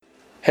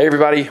Hey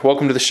everybody,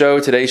 welcome to the show.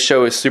 Today's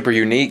show is super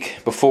unique.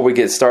 Before we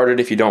get started,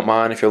 if you don't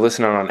mind, if you're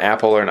listening on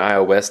Apple or an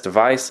iOS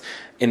device,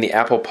 in the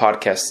Apple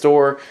Podcast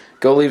Store,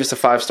 go leave us a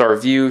 5-star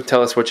review,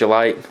 tell us what you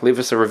like, leave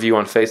us a review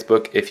on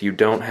Facebook if you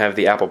don't have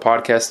the Apple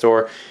Podcast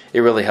Store. It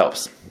really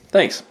helps.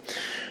 Thanks.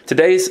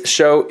 Today's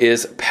show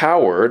is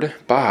powered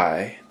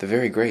by the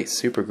very great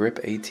Super Grip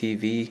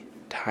ATV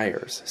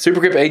tires. Super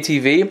Grip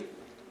ATV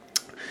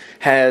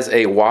has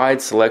a wide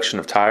selection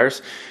of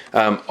tires.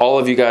 All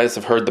of you guys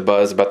have heard the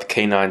buzz about the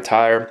K9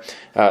 tire.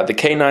 The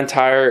K9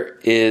 tire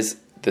is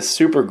the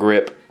Super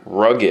Grip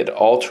rugged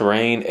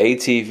all-terrain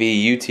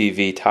ATV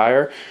UTV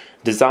tire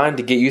designed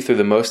to get you through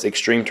the most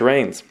extreme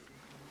terrains.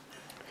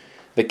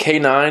 The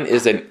K9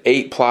 is an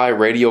 8-ply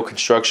radial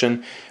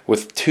construction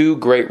with 2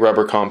 great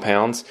rubber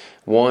compounds,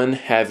 one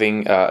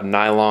having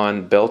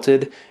nylon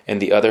belted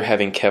and the other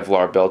having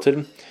Kevlar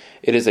belted.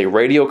 It is a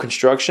radial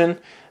construction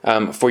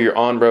for your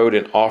on-road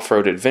and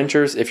off-road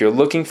adventures. If you're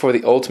looking for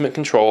the ultimate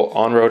control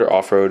on-road or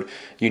off-road,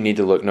 you need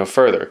to look no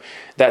further.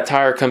 That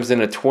tire comes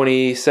in a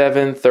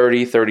 27,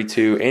 30,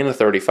 32, and a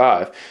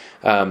 35.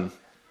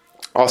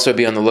 Also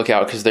be on the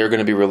lookout because they're going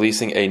to be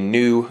releasing a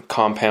new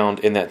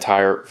compound in that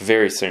tire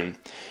very soon.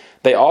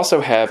 They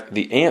also have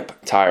the AMP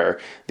tire.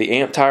 The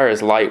AMP tire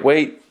is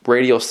lightweight,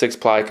 radial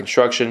 6-ply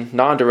construction,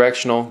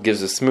 non-directional,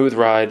 gives a smooth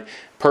ride,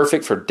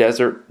 perfect for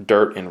desert,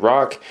 dirt, and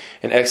rock,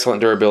 and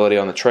excellent durability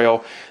on the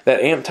trail.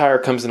 That AMP tire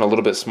comes in a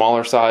little bit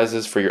smaller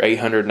sizes for your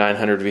 800,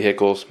 900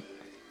 vehicles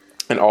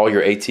and all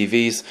your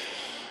ATVs.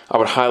 I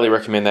would highly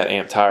recommend that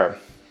AMP tire.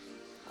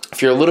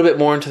 If you're a little bit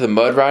more into the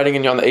mud riding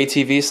and you're on the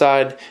ATV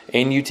side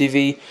and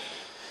UTV,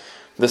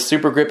 the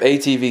Super Grip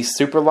ATV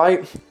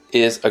Superlight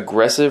is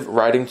aggressive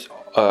riding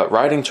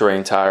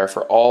terrain tire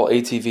for all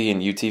ATV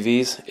and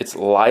UTVs. It's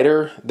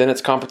lighter than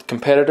its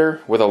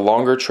competitor with a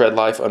longer tread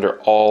life under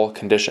all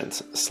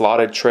conditions.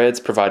 Slotted treads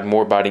provide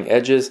more biting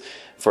edges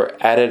for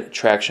added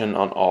traction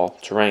on all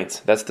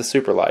terrains. That's the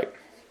Superlight.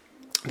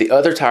 The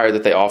other tire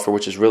that they offer,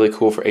 which is really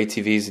cool for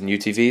ATVs and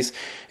UTVs,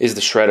 is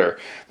the Shredder.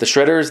 The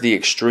Shredder is the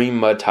extreme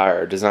mud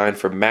tire designed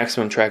for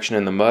maximum traction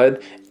in the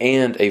mud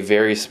and a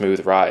very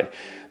smooth ride.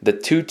 The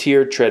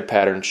two-tiered tread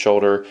pattern,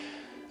 shoulder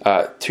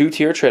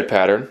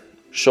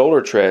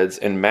treads,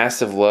 and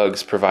massive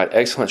lugs provide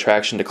excellent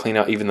traction to clean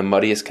out even the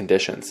muddiest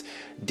conditions.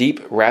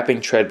 Deep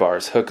wrapping tread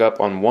bars hook up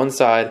on one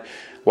side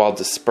while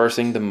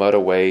dispersing the mud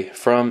away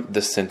from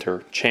the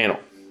center channel.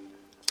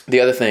 The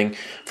other thing,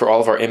 for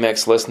all of our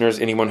MX listeners,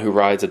 anyone who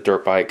rides a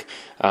dirt bike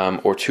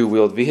or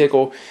two-wheeled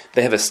vehicle,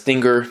 they have a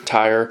Stinger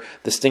tire.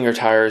 The Stinger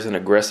tire is an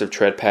aggressive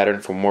tread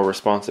pattern for more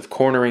responsive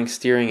cornering,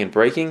 steering, and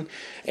braking,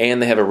 and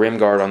they have a rim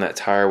guard on that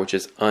tire which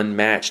is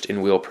unmatched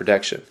in wheel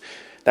protection.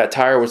 That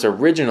tire was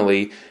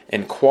originally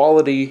in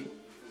quality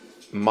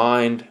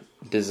mind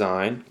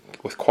design,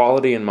 with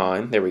quality in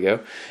mind, there we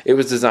go. It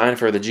was designed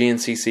for the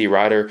GNCC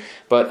rider,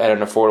 but at an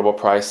affordable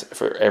price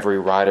for every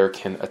rider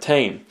can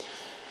attain.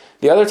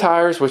 The other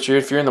tires, which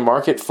if you're in the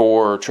market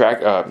for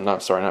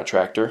not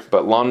tractor,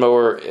 but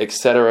lawnmower,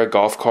 etc.,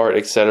 golf cart,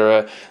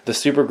 etc., the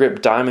Super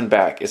Grip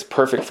Diamondback is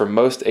perfect for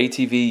most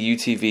ATV,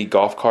 UTV,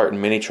 golf cart, and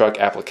mini truck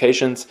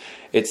applications.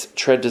 Its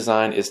tread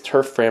design is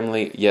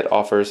turf-friendly, yet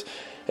offers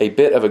a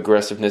bit of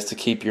aggressiveness to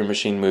keep your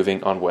machine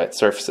moving on wet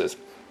surfaces.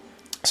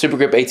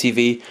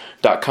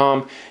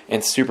 SuperGripATV.com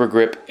and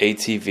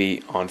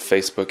SuperGripATV on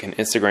Facebook and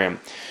Instagram.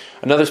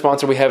 Another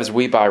sponsor we have is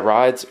We Buy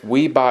Rides.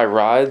 We Buy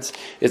Rides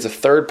is a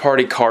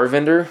third-party car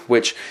vendor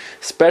which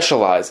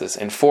specializes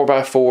in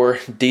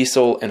 4x4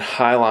 diesel and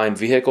highline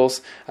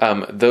vehicles.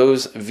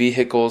 Those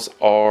vehicles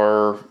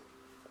are,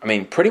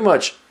 pretty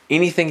much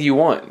anything you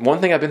want.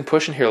 One thing I've been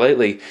pushing here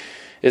lately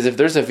is if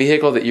there's a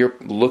vehicle that you're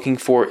looking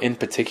for in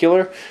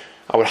particular,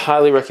 I would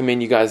highly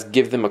recommend you guys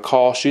give them a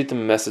call, shoot them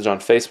a message on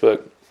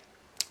Facebook.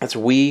 That's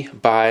We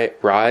Buy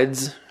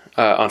Rides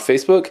on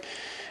Facebook,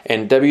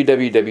 and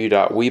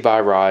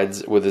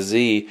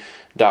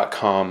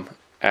www.webuyride.com.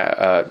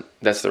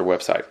 That's their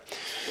website.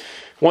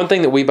 One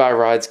thing that We Buy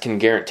Rides can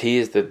guarantee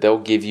is that they'll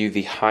give you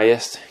the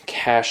highest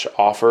cash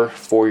offer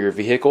for your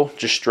vehicle.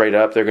 Just straight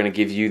up, they're going to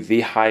give you the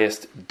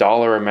highest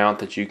dollar amount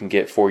that you can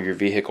get for your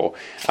vehicle.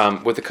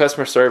 With the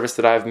customer service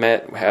that I've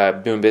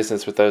met doing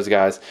business with those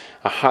guys,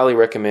 I highly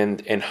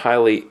recommend and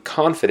highly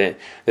confident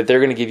that they're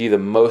going to give you the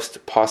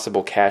most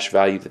possible cash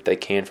value that they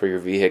can for your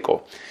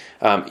vehicle.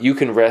 You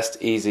can rest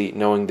easy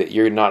knowing that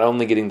you're not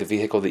only getting the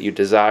vehicle that you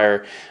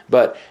desire,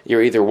 but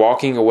you're either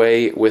walking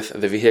away with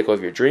the vehicle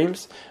of your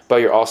dreams, but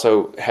you're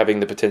also having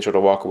the potential to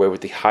walk away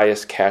with the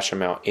highest cash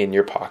amount in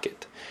your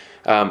pocket.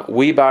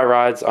 We Buy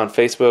Rides on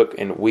Facebook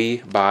and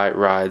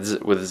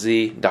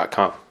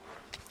WeBuyRides.com.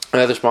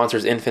 Another sponsor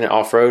is Infinite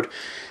Off-Road.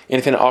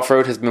 Infinite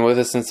Off-Road has been with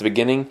us since the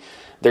beginning.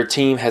 Their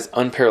team has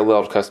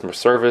unparalleled customer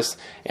service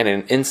and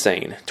an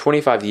insane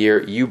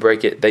 25-year you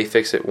break it, they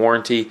fix it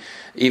warranty,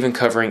 even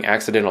covering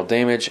accidental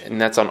damage,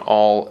 and that's on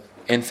all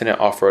Infinite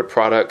Off-Road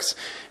products,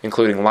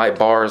 including light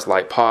bars,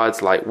 light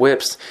pods, light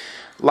whips,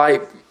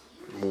 light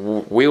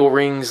wheel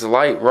rings,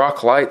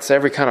 rock lights,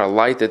 every kind of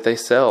light that they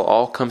sell,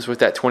 all comes with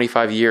that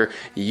 25-year,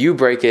 you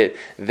break it,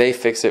 they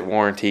fix it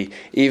warranty,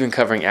 even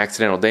covering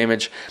accidental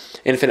damage.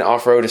 Infinite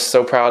Off-Road is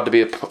so proud to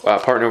be a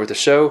partner with the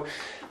show.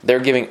 They're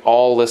giving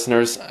all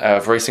listeners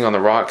of Racing on the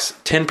Rocks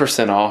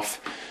 10% off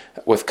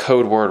with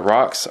code word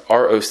ROCKS,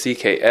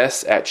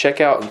 ROCKS, at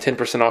checkout, and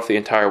 10% off the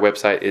entire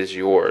website is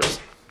yours.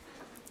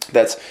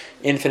 That's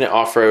Infinite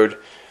Off-Road,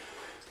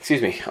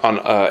 on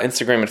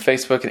Instagram and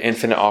Facebook, and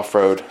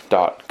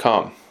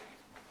infiniteoffroad.com.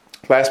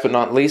 Last but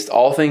not least,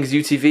 All Things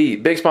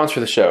UTV, big sponsor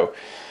of the show.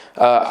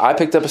 I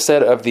picked up a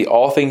set of the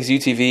All Things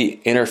UTV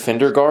inner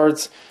fender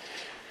guards.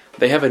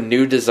 They have a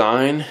new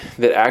design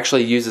that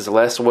actually uses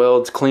less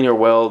welds, cleaner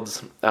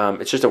welds.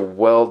 It's just a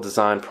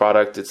well-designed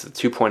product. It's the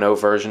 2.0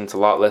 version. It's a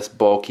lot less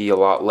bulky, a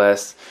lot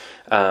less...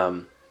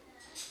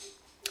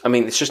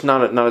 it's just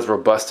not as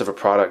robust of a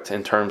product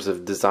in terms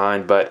of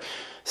design, but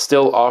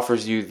still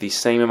offers you the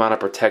same amount of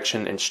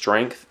protection and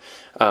strength.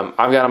 I've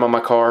got them on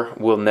my car.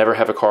 We'll never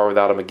have a car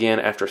without them again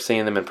after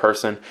seeing them in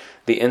person.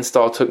 The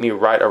install took me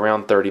right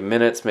around 30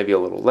 minutes, maybe a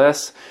little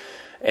less.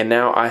 And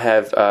now I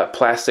have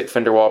plastic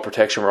fender wall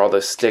protection where all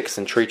those sticks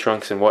and tree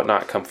trunks and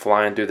whatnot come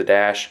flying through the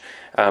dash.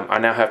 I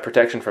now have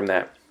protection from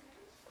that.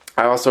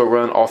 I also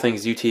run All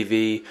Things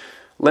UTV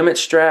limit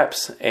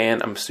straps,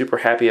 and I'm super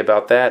happy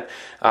about that.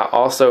 I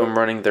also am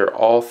running their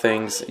All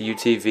Things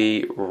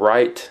UTV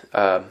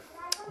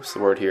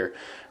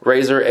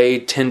Razor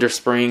Aid tender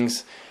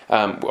springs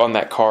on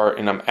that car,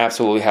 and I'm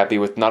absolutely happy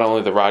with not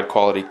only the ride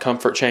quality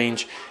comfort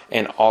change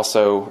and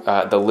also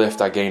the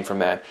lift I gained from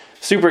that.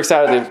 Super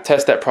excited to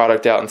test that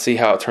product out and see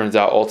how it turns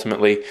out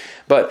ultimately.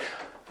 But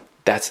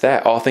that's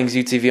that. All Things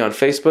UTV on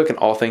Facebook and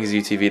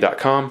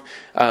allthingsutv.com.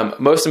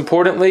 Most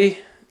importantly,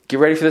 get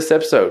ready for this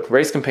episode.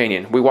 Race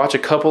Companion. We watch a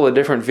couple of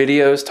different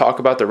videos, talk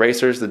about the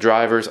racers, the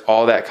drivers,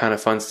 all that kind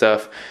of fun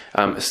stuff.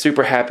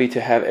 Super happy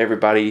to have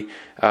everybody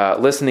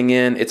listening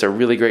in. It's a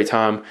really great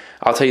time.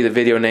 I'll tell you the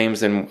video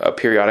names and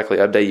periodically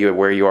update you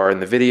where you are in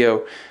the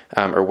video,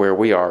 or where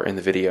we are in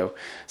the video.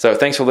 So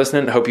thanks for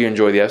listening. Hope you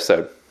enjoy the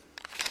episode.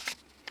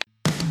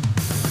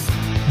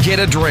 Get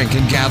a drink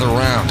and gather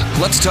around.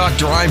 Let's talk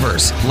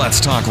drivers. Let's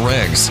talk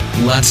rigs.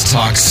 Let's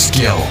talk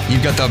skill.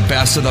 You've got the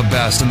best of the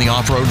best in the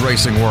off-road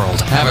racing world.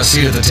 Have a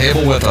seat at the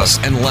table with us,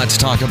 and let's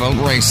talk about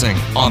racing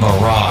on the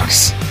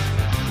rocks.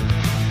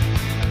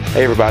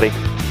 Hey everybody.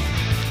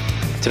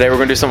 Today we're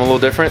going to do something a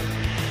little different.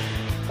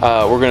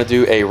 We're going to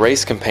do a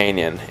race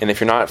companion. And if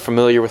you're not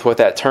familiar with what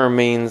that term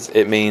means,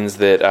 it means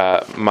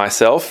that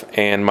myself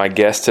and my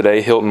guest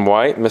today, Hilton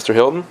White. Mr.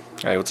 Hilton.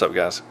 Hey, what's up,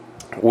 guys?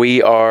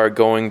 We are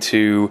going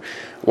to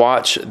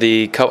watch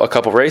a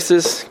couple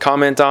races,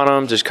 comment on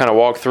them, just kind of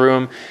walk through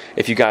them.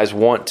 If you guys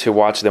want to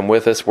watch them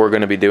with us, we're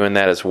going to be doing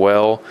that as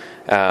well.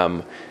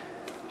 I'll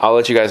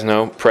let you guys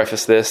know,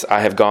 preface this, I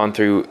have gone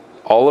through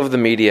all of the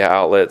media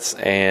outlets,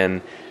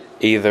 and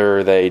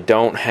either they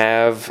don't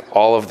have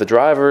all of the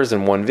drivers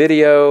in one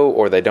video,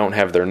 or they don't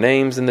have their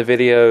names in the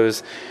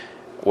videos.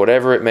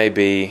 Whatever it may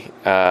be,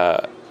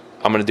 I'm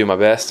going to do my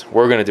best.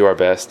 We're going to do our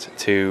best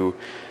to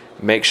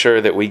make sure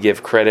that we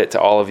give credit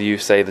to all of you,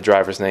 say the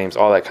drivers' names,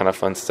 all that kind of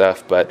fun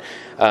stuff. But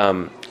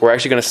we're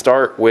actually going to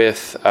start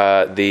with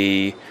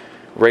the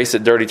race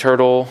at Dirty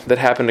Turtle that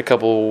happened a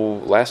couple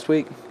weeks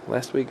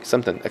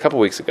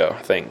ago,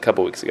 I think, a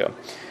couple weeks ago.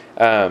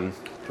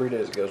 3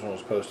 days ago is when it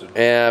was posted.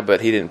 Yeah,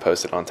 but he didn't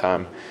post it on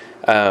time.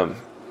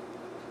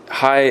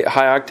 High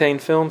Octane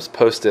Films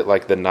posted it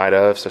like the night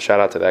of, so shout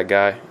out to that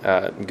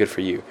guy. Good for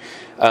you.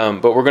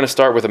 But we're going to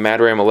start with a Mad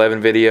Ram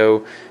 11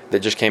 video that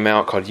just came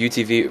out called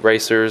UTV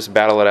Racers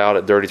Battle It Out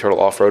at Dirty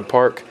Turtle Off-Road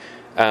Park.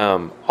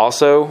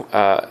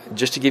 Also,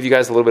 just to give you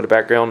guys a little bit of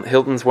background,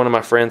 Hilton's one of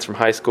my friends from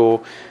high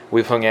school.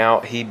 We've hung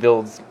out. He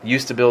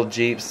used to build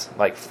Jeeps,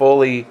 like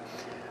fully,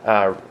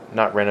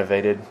 not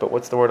renovated, but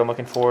what's the word I'm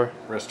looking for?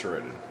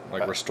 Restored.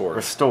 Restored.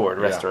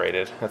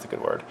 Restorated. That's a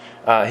good word.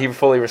 He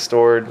fully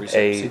restored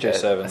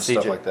CJ7,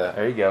 stuff like that.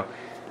 There you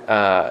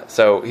go.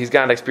 So he's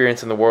got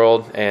experience in the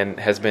world and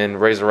has been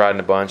razor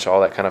riding a bunch,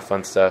 all that kind of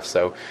fun stuff.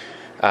 So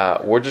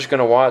we're just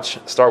going to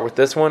start with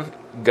this one.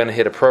 Going to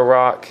hit a Pro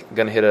Rock,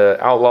 going to hit a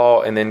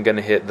Outlaw, and then going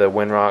to hit the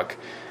Winrock.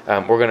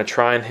 We're going to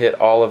try and hit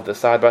all of the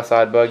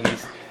side-by-side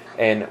buggies,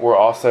 and we're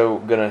also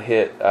going to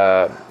hit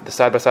the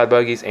side-by-side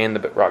buggies and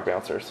the rock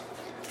bouncers.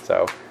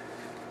 So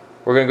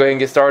we're going to go ahead and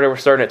get started. We're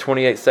starting at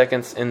 28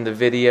 seconds in the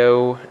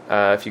video.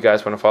 If you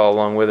guys want to follow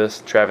along with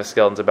us, Travis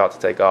Skelton's about to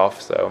take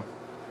off. So,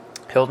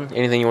 Hilton,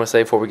 anything you want to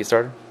say before we get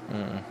started?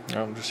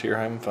 I'm just here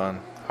having fun.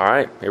 All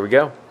right, here we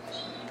go.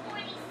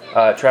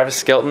 Travis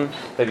Skelton,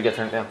 baby, got to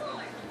turn it down.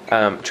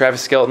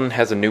 Travis Skelton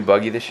has a new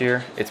buggy this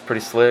year. It's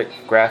pretty slick.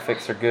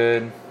 Graphics are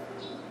good.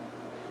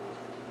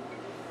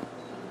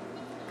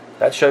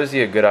 That shows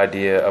you a good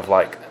idea of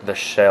like the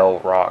shell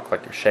rock,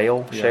 like your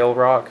shale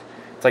rock.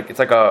 It's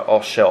like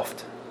all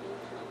shelved,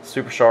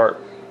 super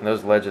sharp, and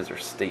those ledges are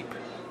steep.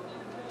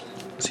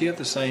 Does he have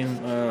the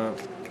same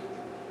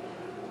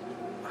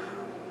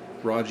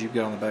rods you've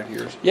got on the back of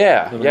yours?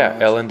 Yeah.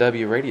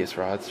 LNW radius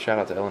rods. Shout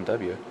out to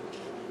LNW.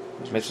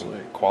 Made some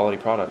quality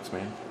products,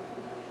 man.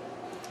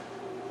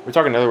 We're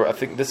talking another. I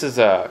think this is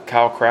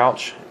Kyle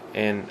Crouch,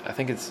 and I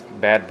think it's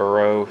Bad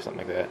Burrow,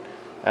 something like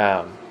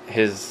that.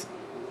 His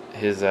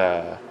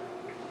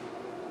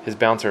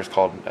bouncer is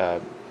called.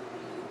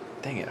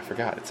 Dang it, I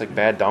forgot. It's like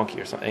Bad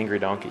Donkey or something, Angry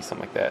Donkey,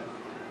 something like that.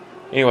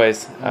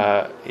 Anyways,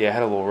 yeah,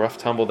 had a little rough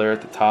tumble there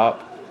at the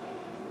top.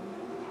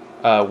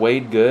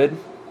 Wade Good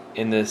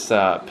in this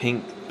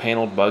pink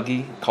paneled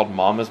buggy called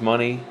Mama's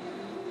Money.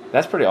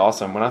 That's pretty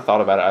awesome. When I thought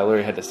about it, I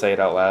literally had to say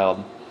it out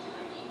loud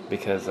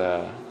because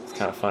it's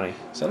kind of funny.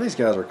 Some of these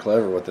guys are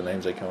clever with the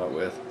names they come up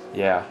with.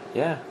 Yeah,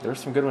 there's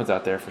some good ones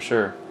out there for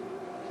sure.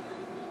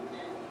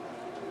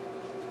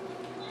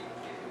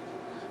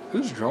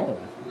 Who's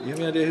drone? You have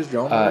any idea who's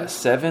drone is?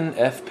 7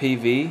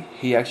 FPV.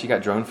 He actually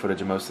got drone footage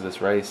of most of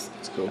this race.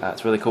 That's cool.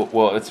 It's really cool.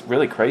 Well, it's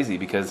really crazy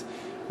because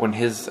when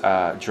his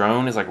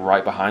drone is like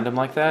right behind him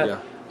like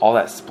that, all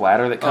that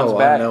splatter that comes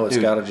back. I know it's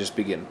got to just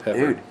be getting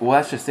peppered. Dude, well,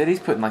 that's just it. He's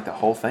putting like the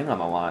whole thing on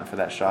the line for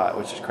that shot,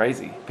 which is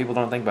crazy. People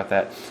don't think about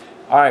that.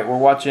 All right, we're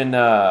watching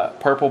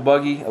Purple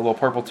Buggy, a little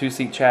purple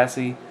 2-seat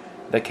chassis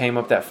that came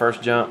up that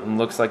first jump and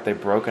looks like they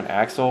broke an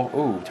axle.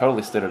 Ooh,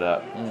 totally stood it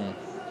up.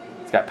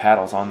 It's got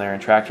paddles on there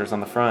and tractors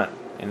on the front,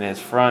 and his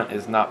front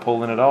is not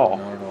pulling at all.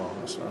 Not at all.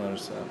 I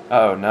noticed that.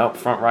 Oh, nope,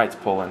 front right's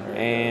pulling.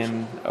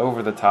 And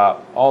over the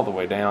top, all the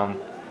way down.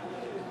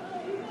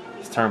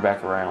 He's turned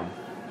back around.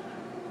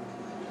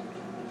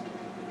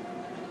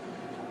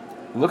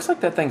 Looks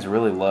like that thing's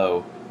really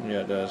low.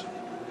 Yeah, it does.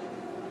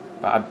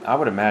 I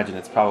would imagine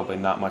it's probably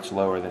not much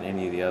lower than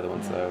any of the other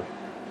ones, though.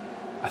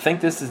 I think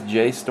this is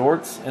Jay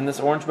Storts in this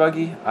orange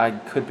buggy. I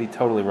could be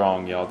totally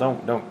wrong, y'all.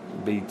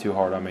 Don't be too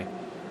hard on me.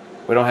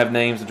 We don't have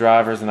names of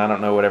drivers, and I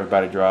don't know what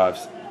everybody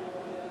drives.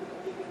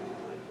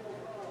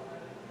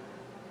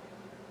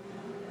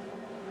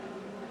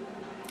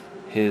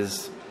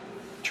 His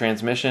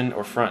transmission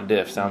or front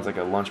diff sounds like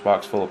a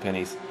lunchbox full of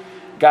pennies.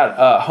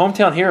 Got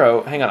hometown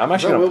hero. Hang on, I'm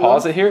actually going to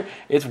pause it here.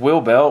 It's Will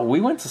Bell. We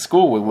went to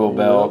school with Will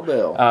Bell.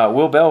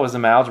 Will Bell was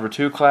in my Algebra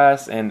 2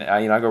 class, and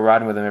I go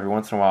riding with him every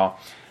once in a while.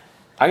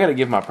 I got to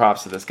give my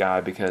props to this guy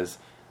because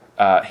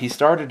he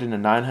started in a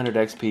 900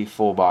 XP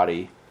full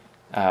body.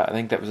 I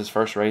think that was his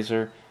first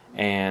RZR,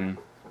 and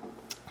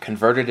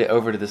converted it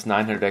over to this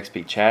 900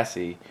 XP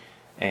chassis,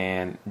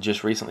 and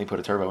just recently put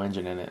a turbo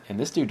engine in it. And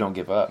this dude don't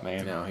give up,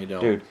 man. No, he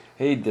don't. Dude,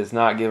 he does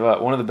not give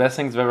up. One of the best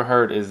things I've ever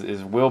heard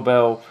is Will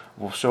Bell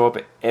will show up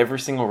at every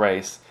single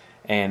race,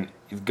 and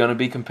he's gonna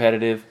be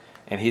competitive,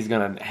 and he's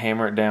gonna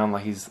hammer it down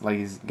like he's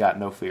got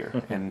no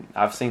fear. And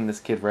I've seen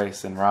this kid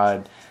race and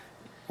ride.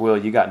 Will,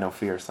 you got no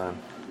fear, son.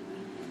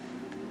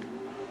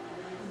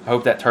 I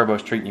hope that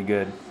turbo's treating you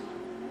good.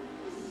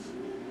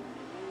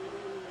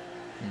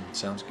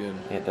 Sounds good.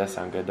 Yeah, it does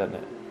sound good, doesn't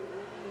it?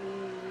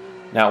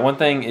 Now, one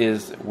thing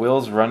is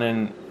Will's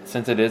running,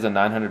 since it is a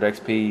 900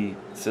 XP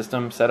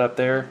system set up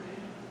there,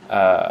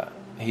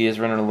 he is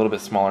running a little bit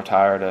smaller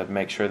tire to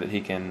make sure that he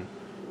can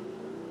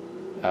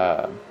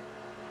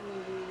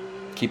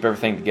keep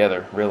everything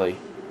together, really.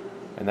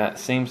 And that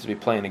seems to be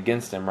playing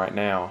against him right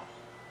now.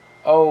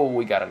 Oh,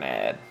 we got an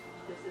ad.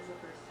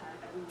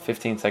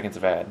 15 seconds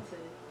of ad.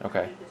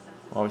 Okay.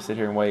 While we sit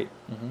here and wait.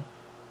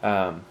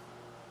 Yeah,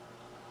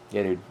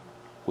 dude.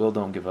 Will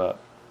don't give up.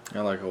 I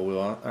like old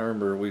Will. I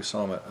remember we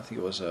saw him at, I think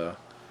it was,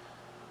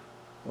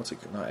 what's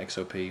it, not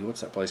XOP,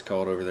 what's that place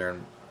called over there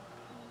in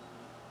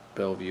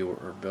Bellevue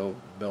or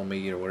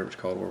Bellmead or whatever it's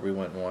called, where we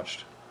went and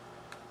watched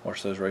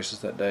those races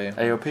that day.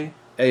 AOP?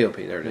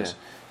 AOP, there it is.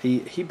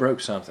 He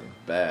broke something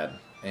bad,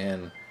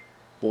 and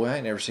boy, I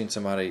ain't never seen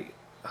somebody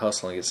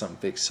hustle and get something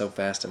fixed so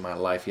fast in my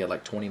life. He had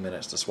like 20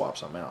 minutes to swap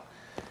something out,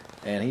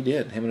 and he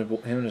did. Him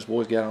and his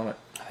boys got on it.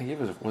 I think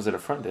it was it a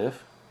front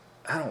diff?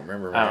 I don't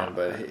remember, man,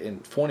 but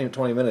in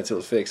 20 minutes it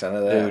was fixed. I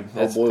know that.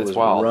 Dude, old boy was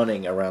wild.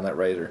 Running around that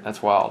RZR.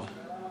 That's wild.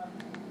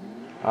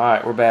 All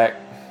right, we're back.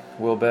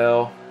 Will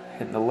Bell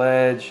hitting the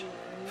ledge.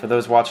 For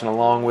those watching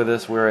along with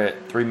us, we're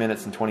at 3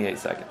 minutes and 28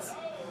 seconds.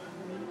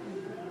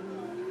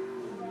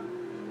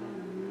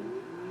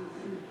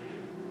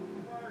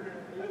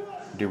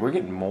 Dude, we're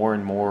getting more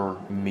and more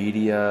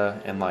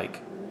media and I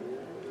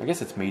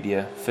guess it's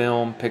media,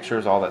 film,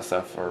 pictures, all that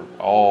stuff are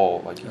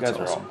all, you guys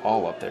are awesome.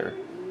 all up there.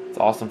 It's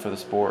awesome for the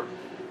sport.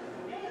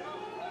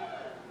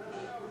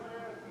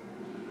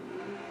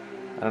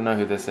 I don't know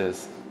who this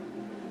is.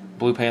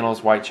 Blue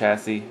panels, white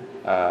chassis.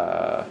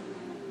 Go-kart.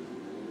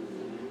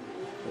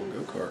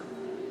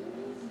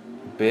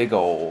 Big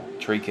old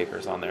tree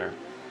kickers on there.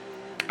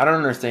 I don't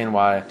understand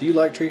why. Do you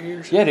like tree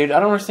kickers? Yeah, dude. I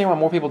don't understand why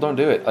more people don't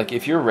do it. Like,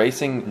 if you're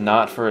racing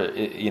not for,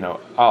 I'll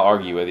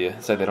argue with you.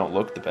 Say they don't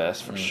look the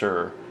best for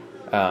sure.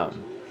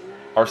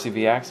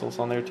 RCV axles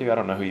on there too. I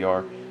don't know who you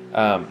are.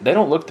 They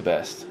don't look the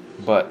best,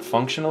 but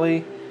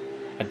functionally,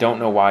 I don't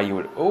know why you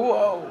would.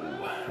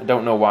 I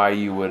don't know why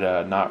you would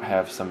not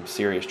have some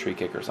serious tree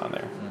kickers on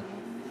there.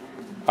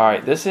 All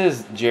right, this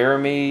is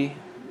Jeremy,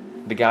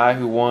 the guy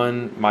who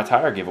won my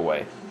tire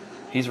giveaway.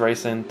 He's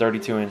racing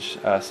 32-inch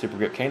Super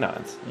Grip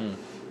K9s.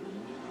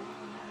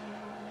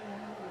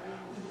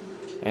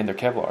 And they're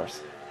Kevlars.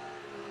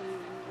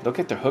 Look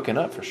like they're hooking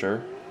up for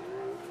sure.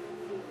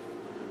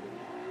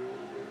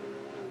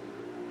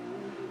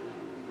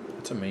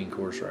 It's a mean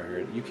course right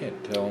here. You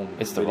can't tell on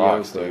It's the videos,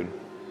 rocks, but dude.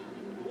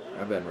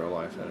 I bet in real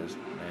life that is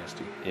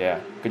nasty.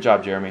 Yeah, good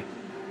job, Jeremy.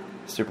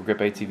 Super Grip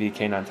ATV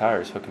K9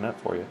 tires hooking up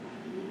for you.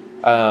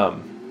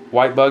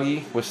 White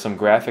buggy with some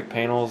graphic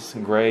panels,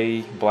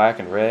 gray, black,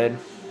 and red.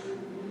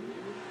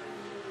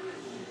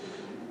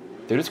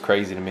 Dude, it's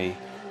crazy to me.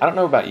 I don't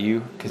know about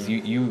you, because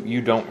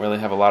you don't really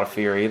have a lot of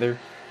fear either.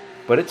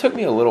 But it took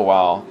me a little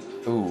while.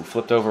 Ooh,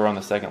 flipped over on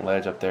the second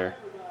ledge up there.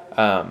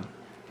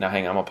 Now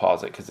hang on, I'm going to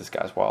pause it because this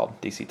guy's wild.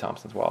 DC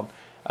Thompson's wild.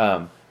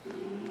 Actually,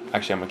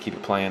 I'm going to keep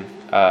it playing.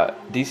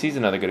 DC's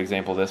another good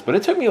example of this. But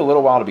it took me a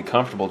little while to be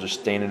comfortable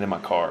just standing in my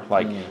car.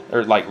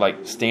 Or like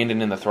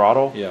standing in the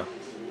throttle. Yeah.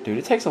 Dude,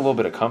 it takes a little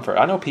bit of comfort.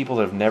 I know people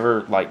that have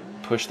never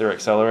pushed their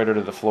accelerator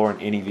to the floor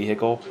in any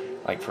vehicle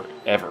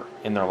forever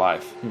in their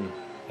life.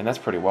 And that's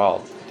pretty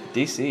wild.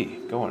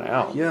 DC going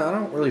out. Yeah, I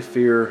don't really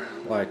fear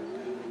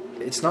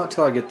it's not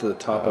till I get to the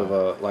top of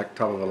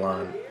a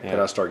line that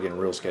I start getting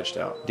real sketched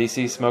out.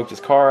 DC smoked his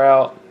car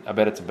out. I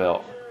bet it's a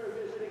belt.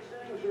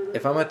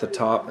 If I'm at the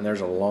top and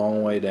there's a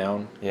long way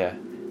down, Yeah.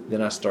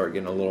 then I start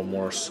getting a little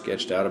more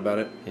sketched out about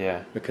it.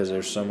 Yeah. Because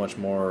there's so much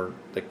more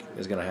that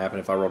is going to happen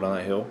if I roll down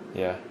that hill.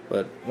 Yeah.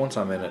 But once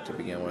I'm in it to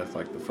begin with,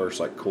 the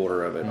first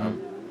quarter of it,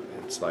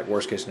 it's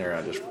worst case scenario,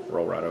 I just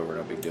roll right over,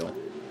 no big deal.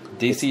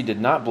 DC did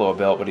not blow a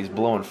belt, but he's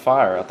blowing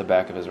fire out the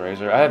back of his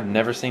Razor. I have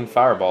never seen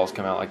fireballs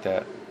come out like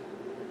that.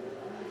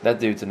 That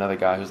dude's another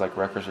guy who's like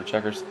wreckers or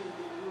checkers.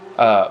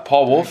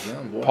 Paul Wolf.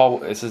 Yeah,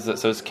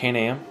 It's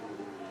Can-Am.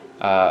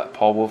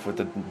 Paul Wolf with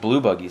the blue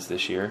buggies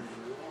this year.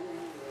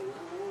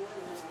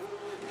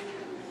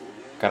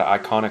 Got an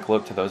iconic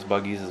look to those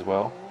buggies as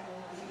well.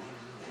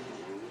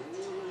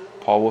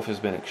 Paul Wolf has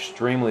been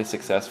extremely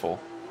successful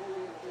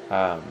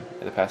in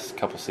the past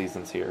couple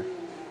seasons here.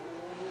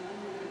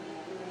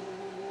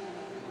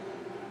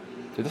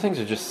 Dude, the things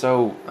are just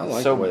so... I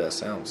like the way that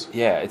sounds.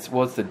 Yeah, it's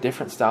the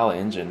different style of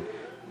engine.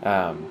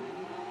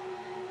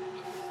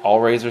 All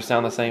Razors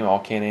sound the same, all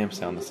Can-Ams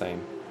sound the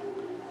same.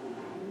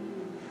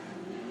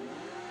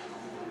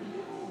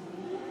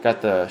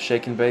 Got the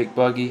shake and bake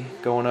buggy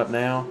going up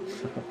now.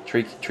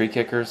 Tree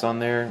kickers on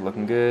there,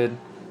 looking good.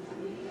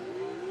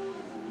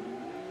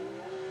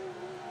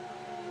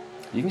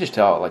 You can just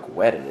tell how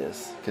wet it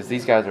is, because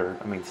these guys are,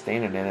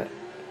 standing in it.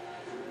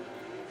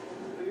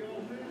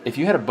 If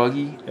you had a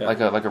buggy,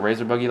 like a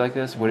Razor buggy like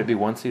this, would it be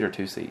 1-seat or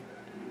 2-seat?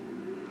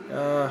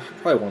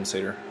 Probably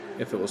 1-seater,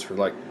 if it was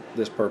for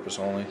this purpose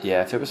only.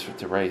 Yeah, if it was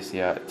to race,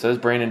 yeah. It says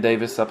Brandon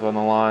Davis up on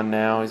the line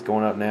now. He's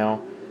going up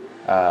now.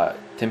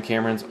 Tim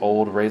Cameron's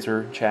old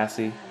Razor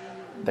chassis.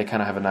 They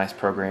kind of have a nice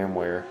program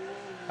where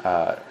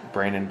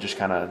Brandon just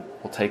kind of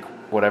will take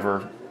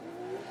whatever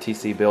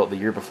TC built the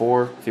year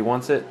before if he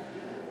wants it.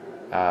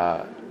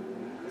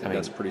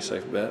 That's a pretty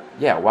safe bet.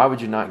 Yeah, why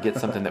would you not get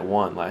something that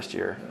won last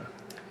year?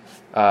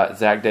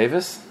 Zach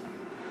Davis,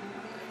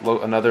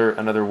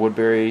 another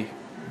Woodbury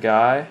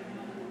guy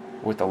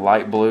with the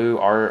light blue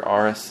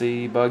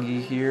RSC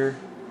buggy here.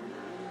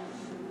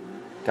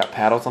 Got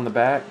paddles on the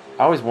back.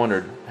 I always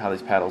wondered how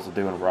these paddles will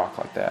do in a rock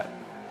like that.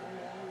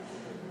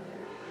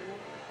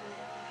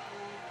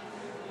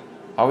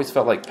 I always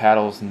felt like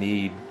paddles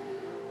need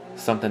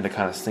something to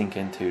kind of sink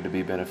into to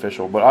be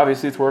beneficial, but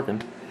obviously it's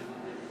working.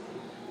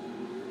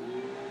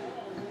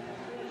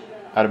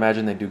 I'd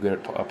imagine they do good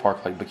at a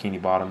park like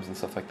Bikini Bottoms and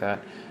stuff like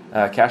that.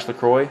 Cash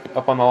LaCroix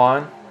up on the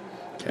line.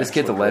 This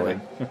kid's LaCroix.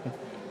 11.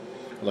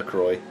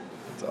 LaCroix.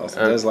 That's awesome. Is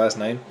that his last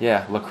name?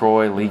 Yeah,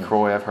 LaCroix, Lee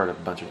Croix. I've heard a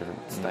bunch of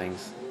different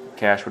things.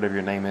 Cash, whatever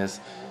your name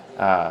is.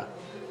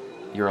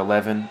 You're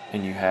 11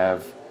 and you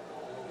have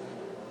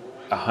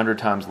 100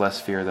 times less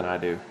fear than I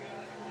do.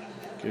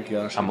 Good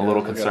gosh. I'm a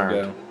little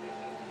concerned.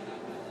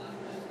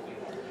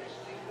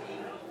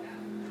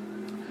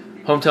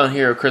 Hometown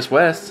hero Chris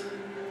West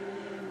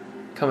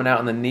coming out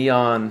in the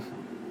neon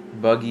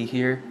buggy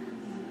here.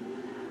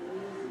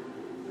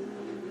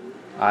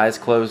 Eyes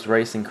closed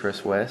racing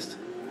Chris West.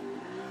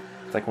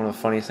 It's like one of the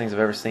funniest things I've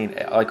ever seen.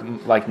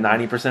 Like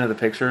 90% of the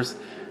pictures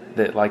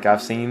that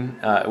I've seen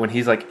when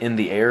he's in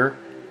the air,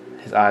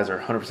 his eyes are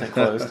 100%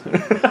 closed.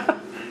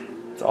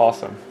 It's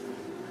awesome.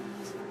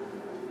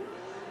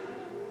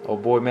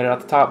 Old boy made it out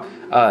the top.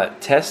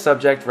 Test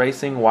subject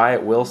racing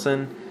Wyatt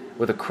Wilson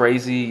with a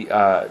crazy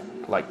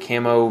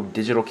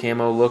digital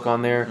camo look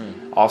on there.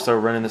 Also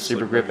running the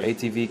Super Grip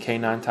ATV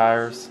K9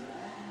 tires.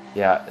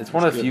 Yeah, it's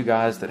one of the few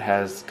guys that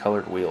has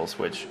colored wheels,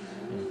 which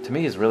to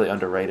me is really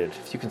underrated.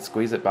 If you can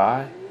squeeze it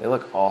by, they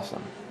look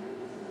awesome.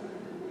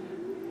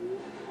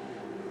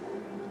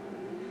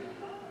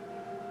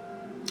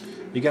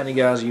 You got any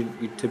guys you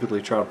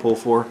typically try to pull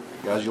for?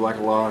 Guys you like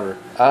a lot, or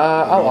for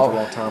a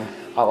long time?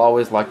 I'll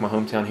always like my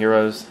hometown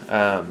heroes.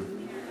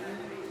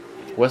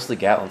 Wesley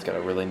Gatlin's got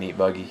a really neat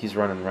buggy. He's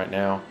running right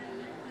now.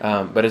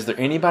 But is there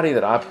anybody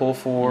that I pull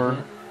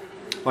for?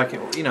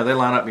 They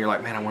line up and you're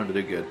like, man, I want him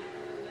to do good.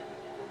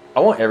 I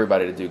want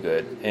everybody to do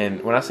good.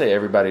 And when I say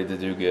everybody to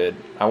do good,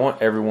 I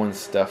want everyone's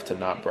stuff to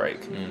not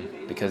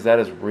break. Because that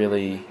is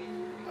really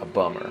a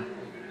bummer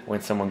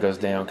when someone goes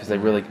down, because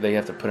they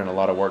have to put in a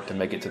lot of work to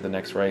make it to the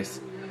next race.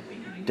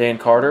 Dan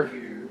Carter,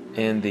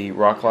 in the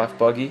Rock Life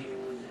buggy.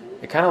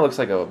 It kind of looks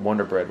like a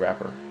Wonder Bread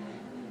wrapper.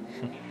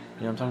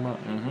 You know what I'm talking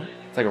about? Mm-hmm.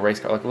 It's like a race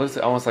car. Like, it looks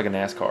almost like a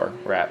NASCAR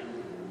wrap.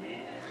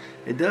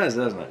 It does,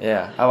 doesn't it?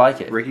 Yeah, I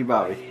like it. Ricky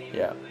Bobby.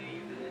 Yeah.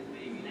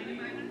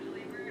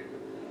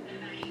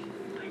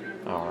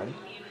 Alrighty.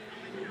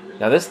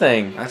 Now this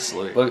thing, That's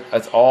slick. look,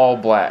 it's all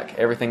black.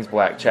 Everything's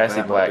black.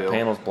 Chassis black. Batmobile.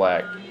 Panels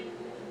black.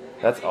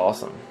 That's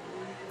awesome.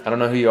 I don't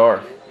know who you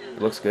are.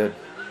 It looks good.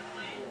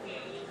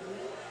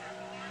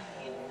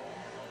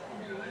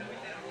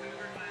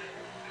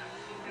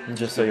 And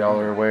just so y'all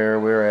are aware,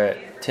 we're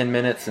at 10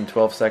 minutes and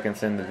 12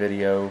 seconds in the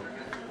video,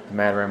 the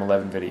Mad Ram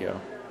 11 video.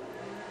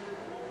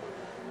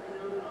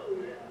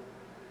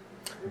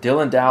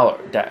 Dylan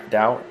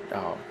Dylan,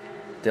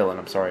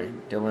 I'm sorry.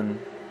 Dylan,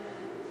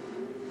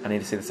 I need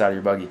to see the side of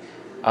your buggy.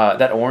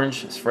 That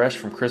orange is fresh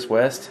from Chris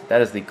West.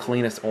 That is the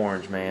cleanest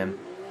orange, man.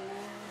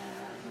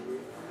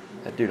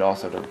 That dude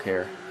also don't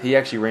care. He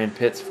actually ran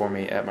pits for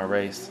me at my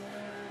race.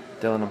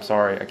 Dylan, I'm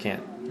sorry, I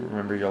can't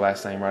remember your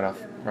last name right off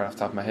the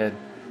top of my head.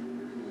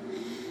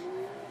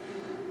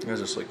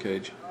 That's a slick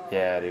cage.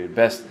 Yeah, dude.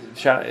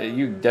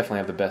 You definitely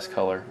have the best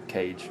color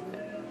cage.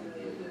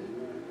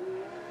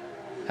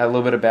 Had a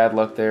little bit of bad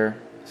luck there,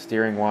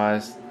 steering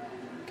wise.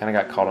 Kind of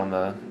got caught on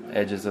the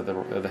edges of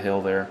the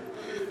hill there.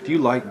 Do you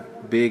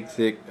like big,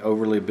 thick,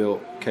 overly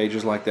built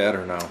cages like that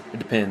or no? It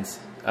depends.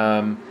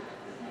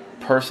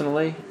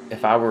 Personally,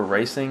 if I were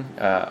racing,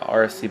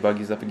 RSC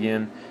buggies up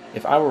again.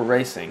 If I were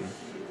racing,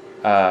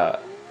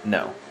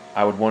 no.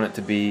 I would want it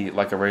to be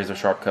like a razor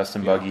sharp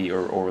custom buggy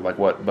or like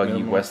what buggy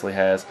Minimal. Wesley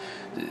has.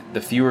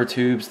 The fewer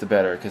tubes, the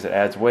better, because it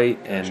adds weight.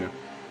 And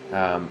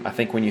I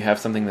think when you have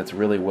something that's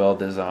really well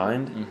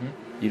designed,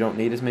 you don't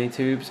need as many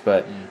tubes.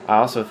 But I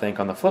also think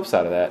on the flip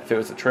side of that, if it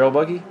was a trail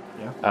buggy,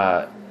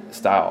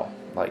 style,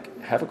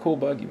 like have a cool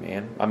buggy,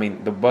 man. I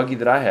mean, the buggy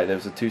that I had, it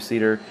was a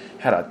 2-seater,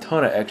 had a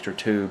ton of extra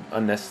tube,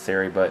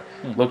 unnecessary, but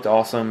looked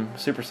awesome,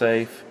 super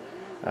safe.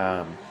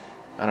 I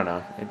don't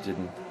know, it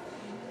didn't.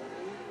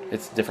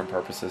 It's different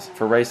purposes.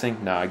 For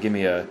racing, nah, give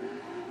me a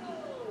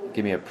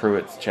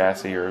Pruitt's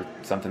chassis or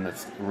something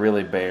that's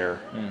really bare.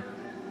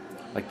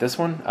 Like this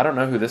one, I don't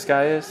know who this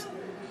guy is.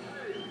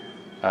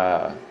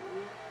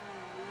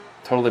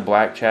 Totally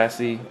black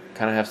chassis,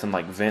 kind of have some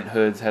like vent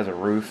hoods, has a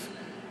roof,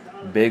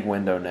 big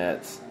window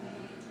nets,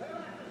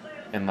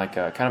 and like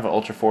a kind of an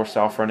Ultra 4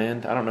 style front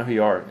end. I don't know who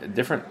you are. A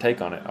different take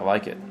on it. I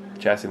like it.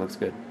 Chassis looks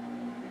good.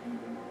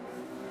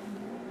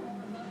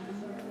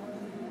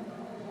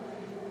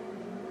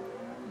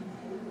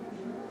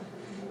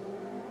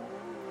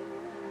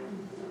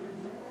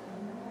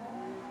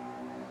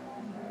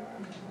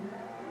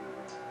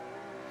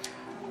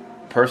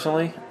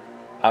 Personally,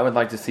 I would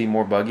like to see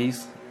more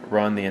buggies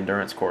run the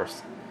endurance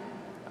course.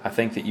 I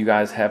think that you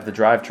guys have the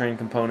drivetrain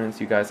components.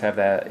 You guys have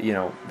that,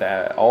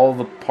 that all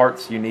the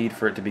parts you need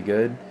for it to be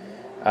good.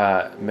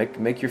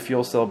 Make your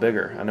fuel cell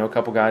bigger. I know a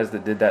couple guys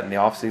that did that in the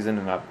off season,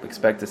 and I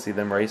expect to see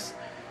them race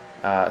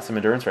some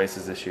endurance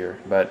races this year.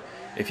 But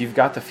if you've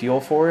got the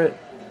fuel for it,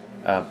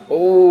 I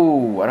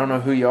don't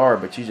know who you are,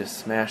 but you just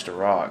smashed a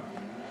rock.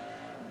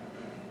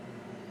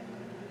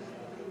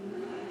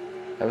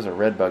 That was a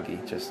red buggy,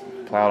 just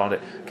plowed on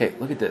it. Okay,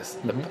 look at this.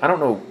 I don't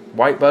know,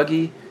 white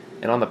buggy,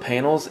 and on the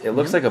panels, it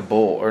looks like a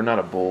bull, or not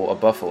a bull, a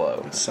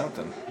buffalo. It's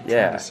something.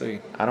 Yeah, To see.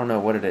 I don't know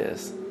what it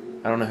is.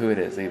 I don't know who it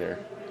is either.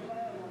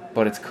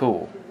 But it's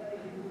cool.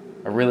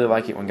 I really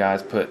like it when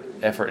guys put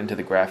effort into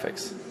the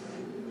graphics.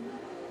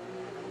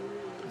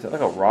 Is that like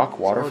a rock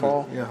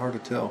waterfall? Hard to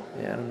tell.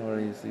 Yeah, I don't know what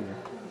it is either.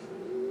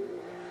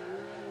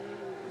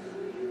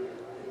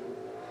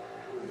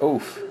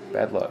 Oof,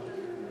 bad luck.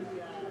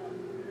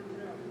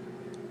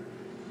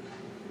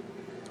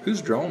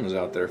 Whose drone is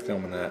out there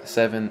filming that?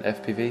 7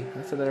 FPV.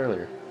 I said that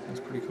earlier. That's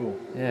pretty cool.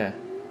 Yeah.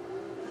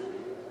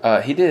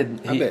 He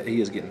did. I bet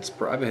he is getting.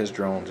 I bet his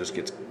drone just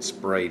gets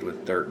sprayed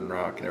with dirt and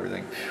rock and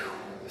everything.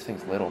 This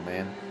thing's little,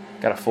 man.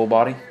 Got a full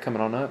body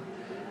coming on up.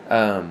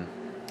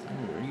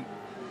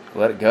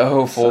 Let it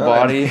go, full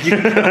body. Play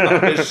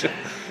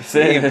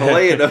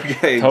it,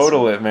 okay.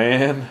 Total it,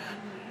 man.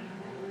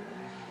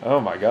 Oh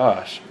my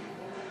gosh.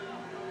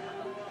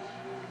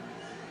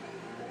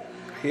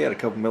 He had a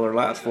couple Miller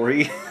Lights before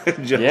he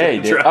jumped. Yeah, he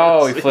did.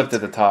 Oh, he flipped at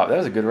the top. That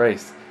was a good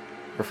race.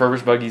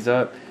 Refurbished buggies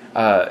up.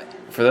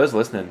 For those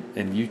listening,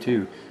 and you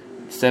too,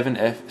 7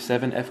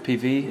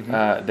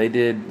 FPV.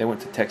 They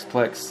went to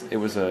Texplex.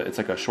 It's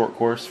like a short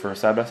course for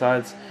side by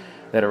sides.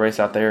 They had a race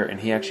out there,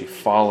 and he actually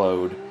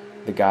followed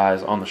the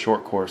guys on the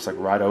short course, like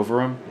right over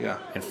them. Yeah.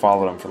 And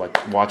followed them for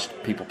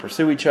watched people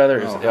pursue each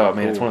other. Oh,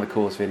 man, it's cool. one of the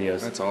coolest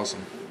videos. That's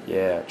awesome.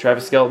 Yeah,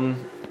 Travis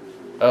Skelton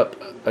up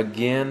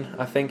again.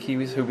 I think he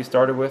was who we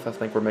started with. I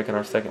think we're making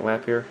our second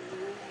lap here.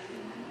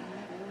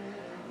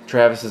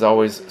 Travis is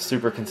always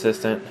super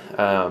consistent.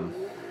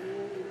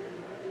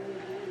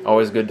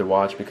 Always good to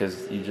watch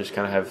because you just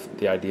kind of have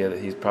the idea that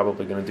he's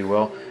probably going to do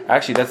well.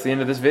 Actually, that's the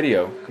end of this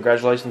video.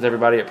 Congratulations,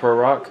 everybody at Pro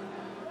Rock.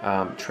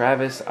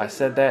 Travis, I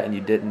said that and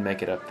you didn't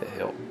make it up the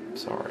hill.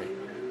 Sorry.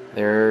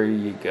 There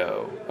you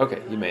go.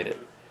 Okay, you made it.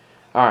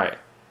 All right.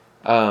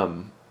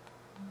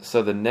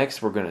 So the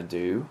next we're going to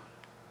do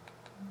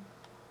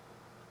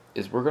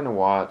is we're going to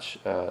watch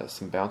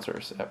some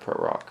bouncers at Pro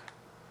Rock.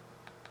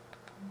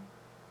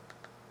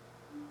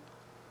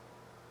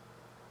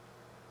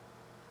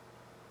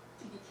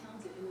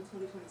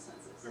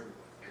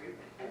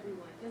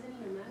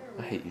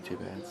 I hate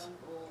YouTube ads.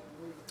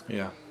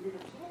 Yeah.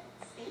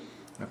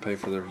 I pay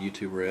for their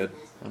YouTube Red.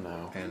 I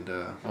know. And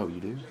oh, you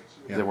do?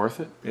 yeah. Is it worth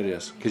it? It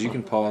is, because you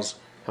can pause.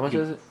 How much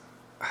is it?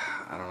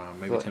 I don't know,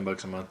 maybe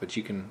 $10 a month, but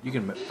you can.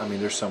 I mean,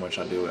 there's so much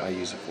I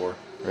use it for.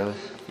 Really?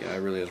 Yeah, it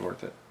really is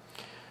worth it.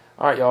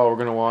 All right, y'all. We're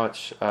gonna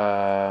watch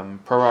Pro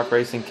Rock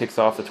Racing kicks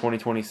off the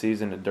 2020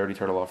 season at Dirty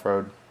Turtle Off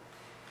Road.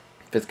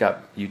 If it's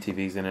got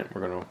UTVs in it,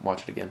 we're gonna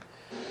watch it again.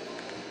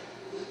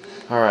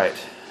 All right,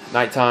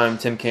 nighttime.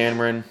 Tim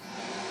Cameron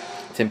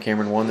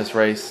won this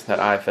race. That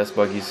IFS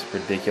buggy's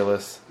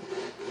ridiculous.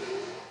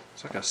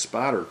 It's like a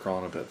spider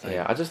crawling up that thing.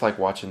 Yeah, I just like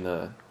watching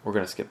the. We're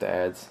gonna skip the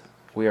ads.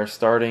 We are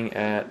starting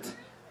at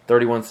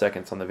 31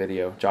 seconds on the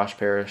video. Josh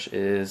Parrish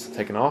is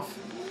taking off.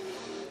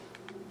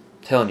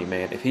 Telling you,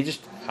 man, if he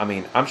just, I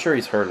mean, I'm sure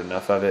he's heard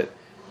enough of it,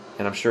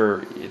 and I'm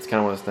sure it's kind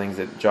of one of those things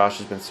that Josh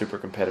has been super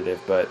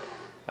competitive, but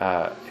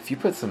if you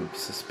put some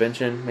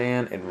suspension,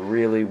 man, and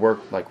really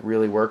worked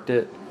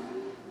it,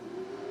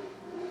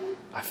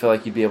 I feel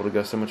like you'd be able to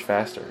go so much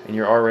faster, and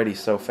you're already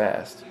so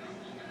fast.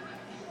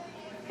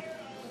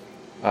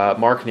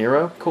 Mark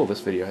Nero, cool, this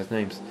video has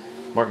names.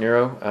 Mark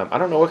Nero, I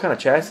don't know what kind of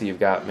chassis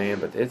you've got, man,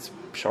 but it's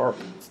sharp.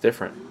 It's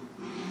different.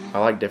 I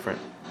like different.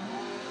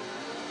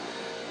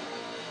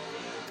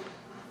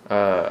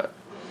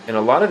 And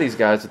a lot of these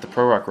guys at the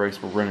Pro Rock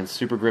race were running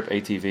Super Grip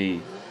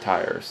ATV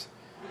tires.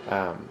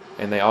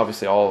 And they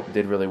obviously all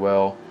did really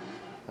well.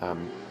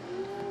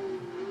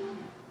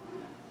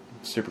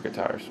 Super good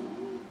tires.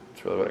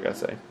 That's really what I got to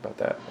say about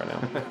that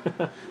right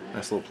now.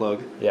 Nice little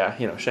plug.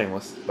 Yeah,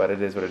 shameless, but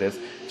it is what it is.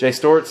 Jay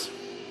Storts.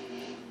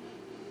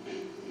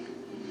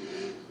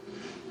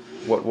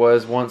 What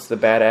was once the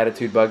Bad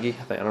Attitude buggy.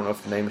 I don't know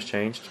if the name has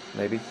changed.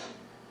 Maybe.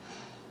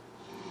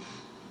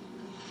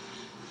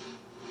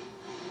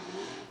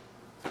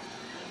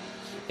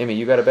 Amy,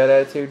 you got a bad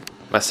attitude?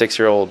 My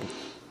 6-year-old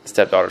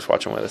stepdaughter's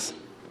watching with us.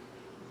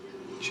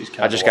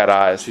 I just got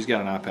eyes. She's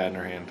got an iPad in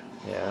her hand.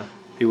 Yeah.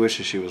 He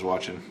wishes she was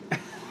watching.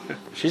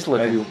 She's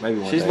looking. Maybe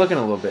one She's day. looking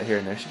a little bit here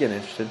and there. She's getting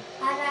interested.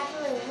 I'm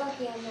actually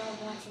looking and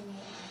not watching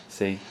it.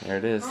 See, there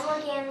it is. I'm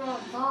looking and not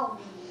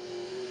involved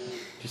in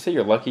Did you say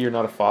you're lucky you're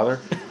not a father?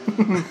 it.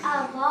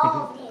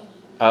 Involved in it.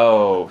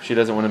 Oh, she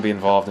doesn't want to be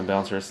involved in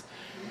bouncers.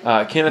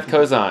 Kenneth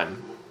Kozine.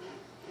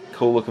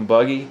 Cool looking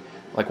buggy.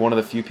 Like one of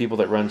the few people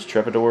that runs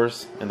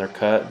Trepadors, and they're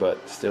cut,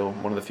 but still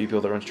one of the few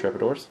people that runs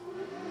Trepadors.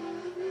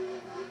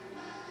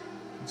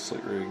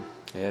 Slick rig.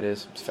 Yeah, it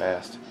is. It's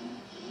fast.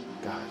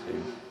 God,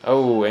 dude.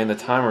 Oh, and the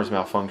timer's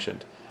malfunctioned.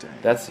 Dang.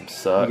 That's some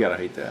suck. You gotta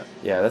hate that.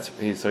 Yeah, so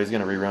he's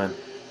gonna rerun.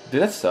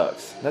 Dude, that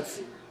sucks. That's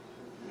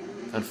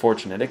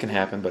unfortunate. It can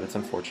happen, but it's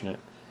unfortunate.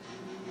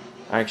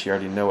 I actually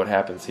already know what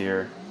happens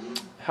here.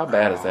 How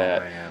bad is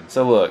that? Man.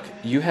 So look,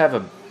 you have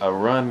a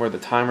run where the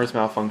timer's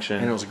malfunctioned.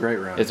 And it was a great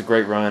run. It's a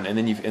great run, and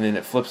then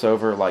it flips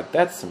over. Like,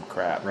 that's some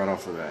crap. Right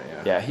off the bat,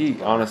 yeah. Yeah,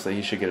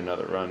 he should get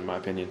another run, in my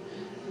opinion.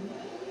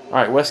 All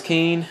right, Wes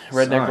Keene,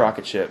 Redneck Son.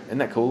 Rocket Ship. Isn't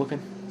that cool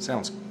looking?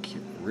 Sounds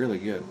really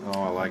good.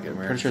 Oh, I like it.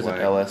 American Pretty sure there's an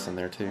flag. LS in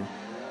there too.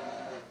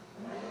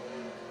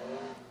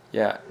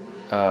 Yeah,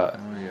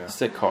 yeah.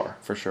 sick car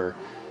for sure.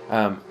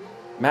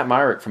 Matt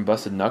Myrick from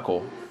Busted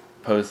Knuckle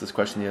posed this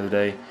question the other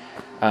day.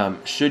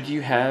 Should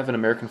you have an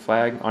American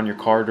flag on your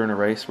car during a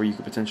race where you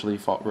could potentially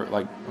flip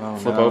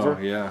over?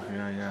 Yeah,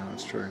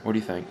 that's true. What do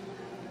you think?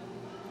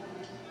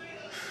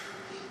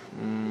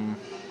 I'm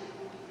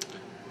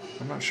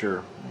not sure.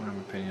 I don't have an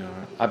opinion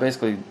on it.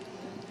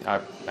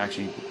 I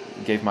actually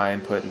gave my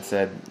input and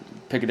said,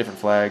 pick a different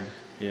flag.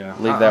 Yeah.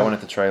 Leave that one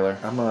at the trailer.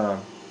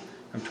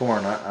 I'm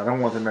torn. I don't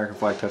want the American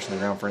flag touching the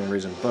ground for any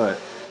reason, but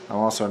I'm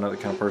also another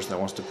kind of person that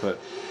wants to put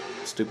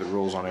stupid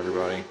rules on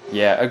everybody.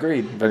 Yeah,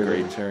 agreed. Very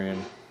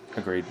libertarian.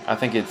 Agreed. I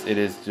think it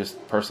is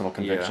just personal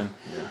conviction.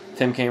 Yeah.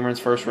 Tim Cameron's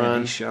first Man,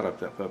 run. he shot up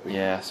that puppy.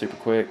 Yeah, super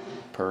quick.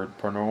 Per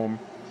norm.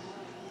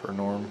 Per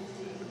norm.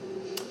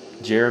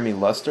 Jeremy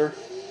Luster.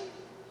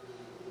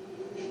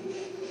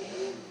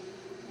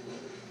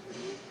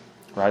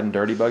 Riding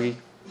dirty buggy.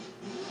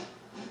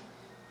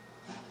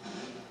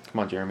 Come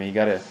on, Jeremy. You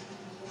gotta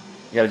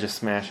just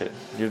smash it.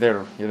 You're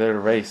there to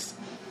race.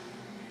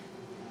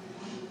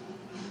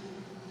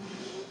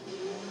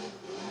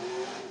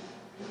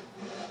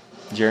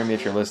 Jeremy,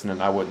 if you're listening,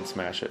 I wouldn't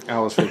smash it. I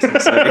was fixing to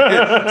say.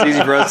 It's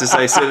easy for us to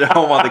say sit at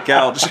home on the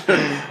couch.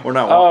 We're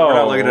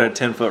not looking at a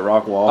 10-foot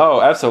rock wall.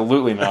 Oh,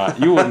 absolutely not.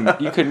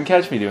 You couldn't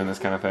catch me doing this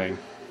kind of thing.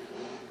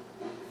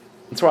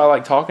 That's why I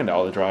like talking to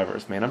all the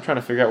drivers, man. I'm trying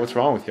to figure out what's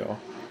wrong with y'all.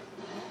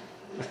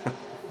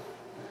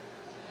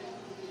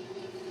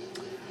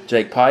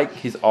 Jake Pike,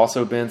 he's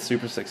also been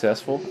super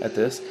successful at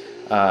this.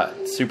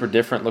 Super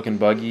different looking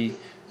buggy.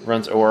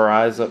 Runs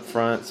ORIs up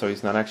front, so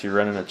he's not actually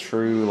running a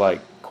true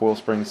coil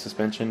spring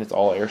suspension. It's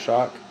all air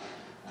shock.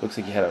 Looks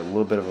like you had a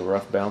little bit of a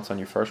rough bounce on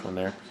your first one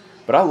there.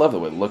 But I love the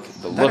look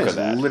of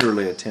that.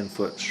 Literally a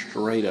 10-foot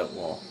straight up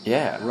wall.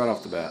 Yeah. Right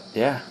off the bat.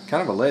 Yeah.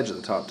 Kind of a ledge at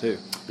the top too.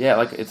 Yeah,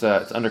 like it's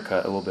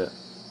undercut a little bit.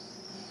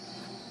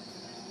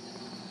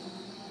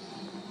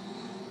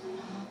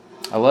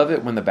 I love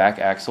it when the back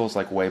axle is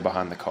like way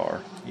behind the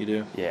car. You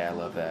do? Yeah, I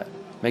love that.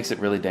 Makes it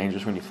really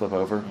dangerous when you flip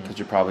over because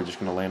you're probably just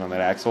going to land on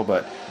that axle.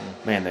 But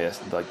man,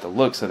 like the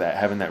looks of that,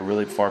 having that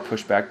really far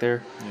push back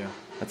there, Yeah.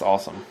 that's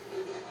awesome.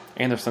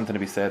 And there's something to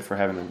be said for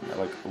having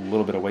like a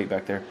little bit of weight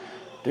back there.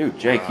 Dude,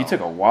 Jake, you took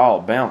a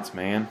wild bounce,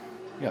 man.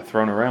 You got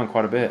thrown around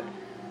quite a bit.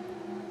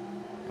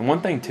 And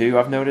one thing too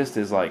I've noticed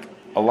is like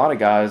a lot of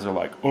guys are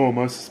like, "Oh,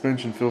 my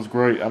suspension feels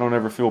great. I don't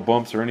ever feel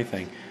bumps or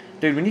anything."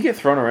 Dude, when you get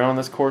thrown around on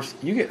this course,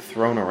 you get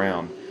thrown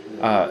around.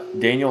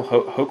 Daniel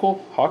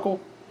Hokel,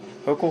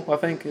 I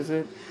think is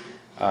it.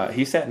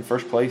 He sat in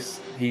first place.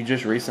 He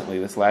just recently,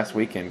 this last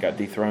weekend, got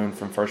dethroned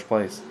from first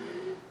place.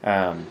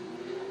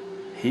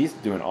 He's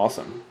doing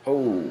awesome.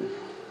 Oh.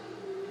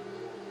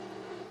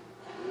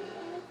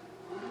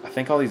 I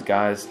think all these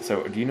guys,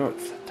 so do you know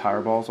what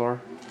tire balls are?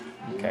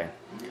 Okay.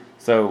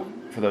 So,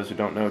 for those who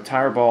don't know,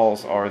 tire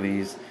balls are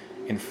these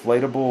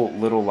inflatable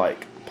little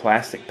like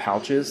plastic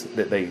pouches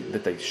that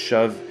they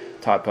shove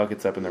Todd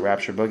Puckett's up in the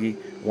Rapture buggy.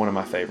 One of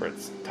my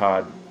favorites.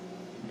 Todd,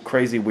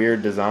 crazy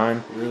weird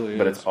design, Really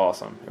but is. it's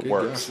awesome. It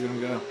works. Go, see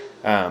him go.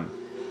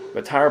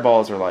 But tire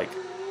balls are like,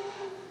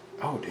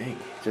 oh dang,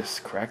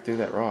 just cracked through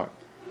that rock.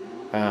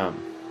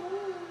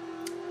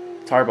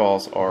 Tire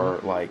balls are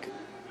like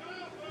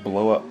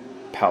blow up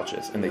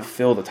pouches, and they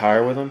fill the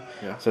tire with them.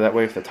 Yeah. So that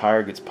way, if the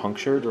tire gets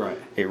punctured, Right.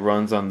 it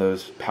runs on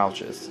those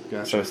pouches.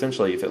 Gotcha. So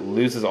essentially, if it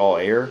loses all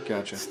air,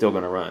 Gotcha. it's still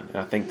going to run. And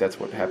I think that's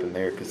what happened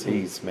there because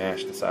he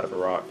smashed the side of a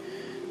rock.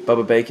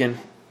 Bubba Bacon,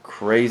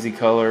 crazy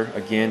color.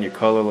 Again, your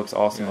color looks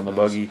awesome Yeah, on the it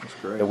does. buggy. It's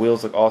great. The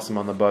wheels look awesome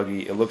on the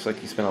buggy. It looks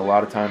like you spent a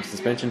lot of time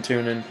suspension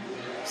tuning.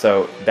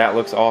 So that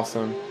looks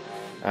awesome.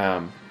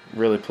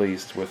 Really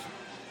pleased with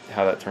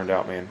how that turned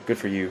out, man. Good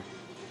for you.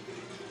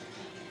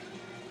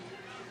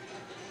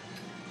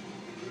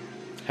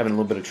 Having a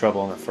little bit of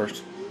trouble on that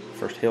first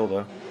hill,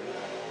 though.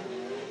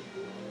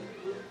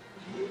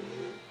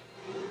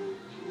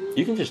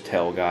 You can just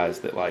tell guys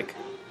that like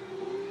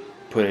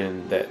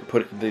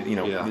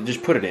Yeah.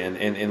 just put it in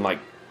and like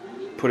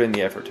put in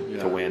the effort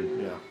to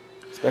win, Yeah.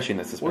 especially in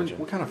that suspension.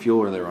 What kind of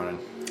fuel are they running?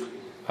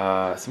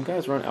 Some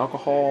guys run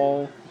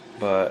alcohol,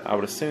 but I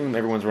would assume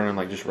everyone's running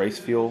like just race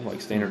fuel,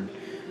 like standard.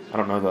 I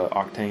don't know the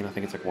octane. I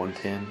think it's like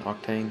 110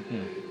 octane.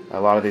 A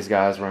lot of these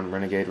guys run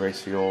Renegade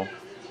race fuel.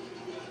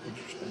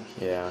 Interesting.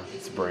 Yeah,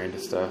 it's a brand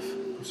of stuff.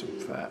 Some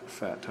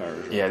fat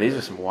tires. Yeah, these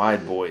are some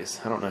wide boys.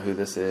 I don't know who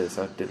this is.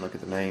 I didn't look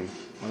at the name.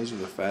 Those are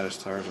the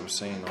fattest tires I've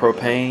seen.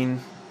 Propane.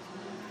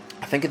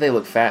 I think they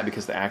look fat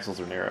because the axles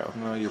are narrow.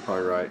 No, you're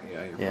probably right.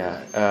 Yeah, you're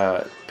Yeah. probably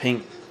right.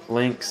 Pink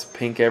links,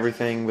 pink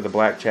everything with a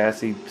black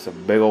chassis.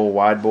 Some big old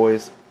wide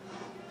boys.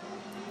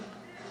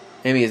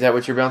 Amy, is that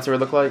what your bouncer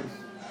would look like?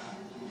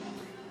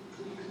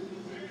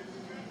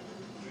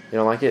 You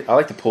don't like it? I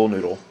like the pool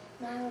noodle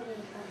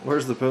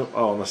Where's the pill?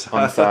 Oh, on the side.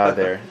 on the side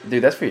there.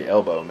 Dude, that's for your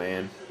elbow,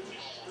 man.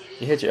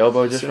 You hit your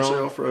elbow just Essentially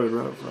wrong? off-road,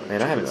 right up front. Man, I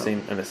Check haven't it out.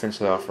 seen an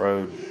essentially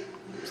off-road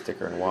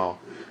sticker in a while.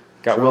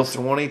 Got Trump Will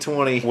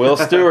 2020. Will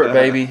Stewart,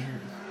 baby.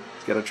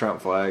 It's got a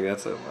Trump flag.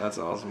 That's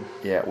awesome.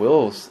 Yeah,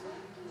 Will's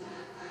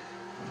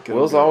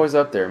always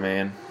up there,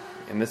 man.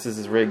 And this is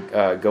his rig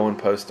going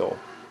postal.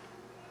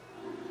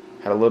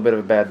 Had a little bit of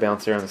a bad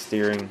bounce there on the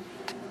steering.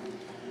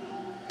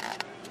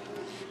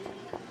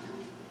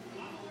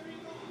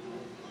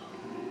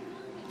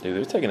 Dude,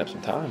 they're taking up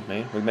some time,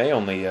 man. We may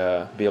only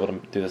be able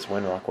to do this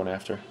Windrock one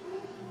after.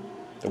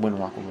 The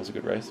Windrock one was a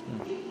good race.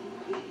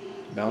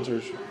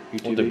 Bouncers.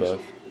 UTVs. We'll do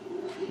both.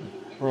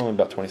 We're only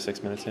about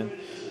 26 minutes in.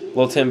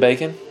 Little Tim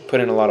Bacon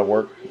put in a lot of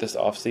work this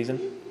off season.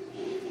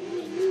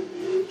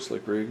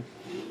 Slick rig.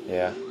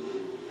 Yeah,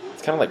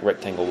 it's kind of like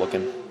rectangle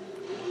looking.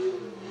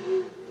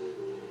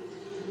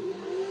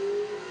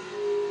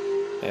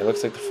 Yeah, it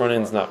looks like the front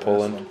end's not That's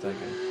pulling. what I'm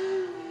thinking.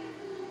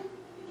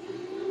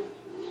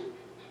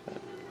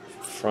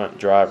 Front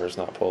driver's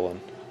not pulling.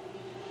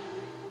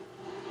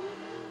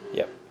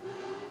 Yep.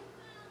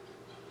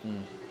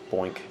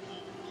 Boink.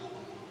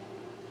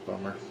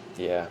 Bummer.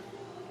 Yeah.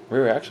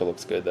 Rear axle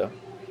looks good though.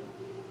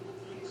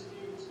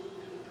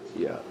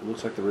 Yeah, it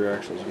looks like the rear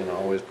axle is going to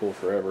always pull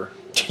forever.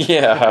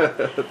 Yeah.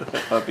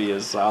 Puppy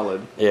is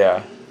solid.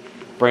 Yeah.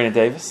 Brandon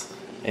Davis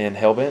in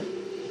Hellbent.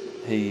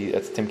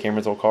 That's Tim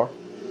Cameron's old car.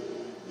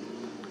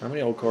 How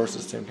many old cars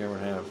does Tim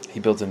Cameron have?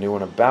 He builds a new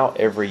one about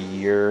every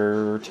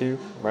year or two,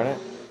 right at?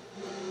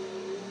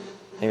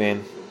 Hey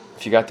man,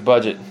 if you got the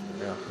budget,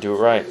 Yeah. do it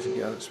right. If you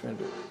got it, spend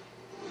it.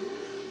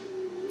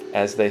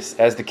 As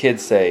the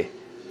kids say,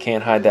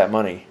 can't hide that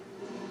money.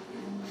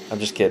 I'm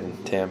just kidding,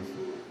 Tim.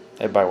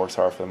 Everybody works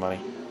hard for the money.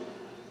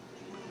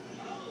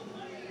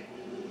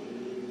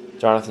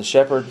 Jonathan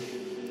Shepard.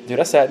 Dude,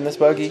 I sat in this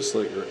buggy. It's a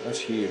slick rig. That's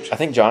huge. I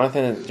think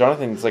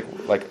Jonathan's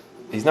like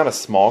he's not a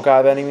small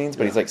guy by any means,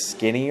 but he's like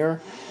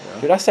skinnier.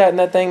 Yeah. Dude, I sat in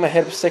that thing, my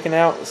head was sticking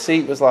out, the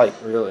seat was like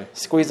Really?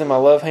 squeezing my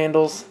love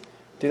handles.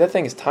 Dude, that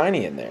thing is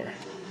tiny in there.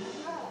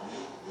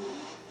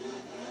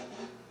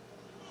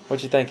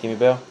 What you think, Amy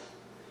Bell?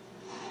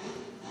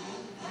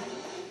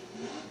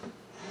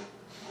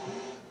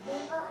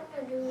 What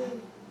are you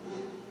doing?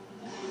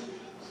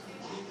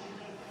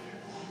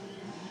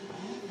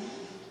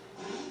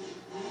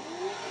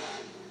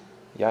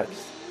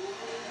 Yikes.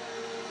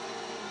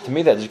 To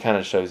me, that just kind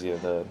of shows you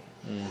the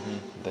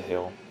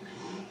hill.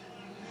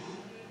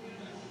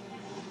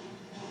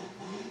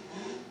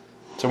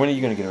 So when are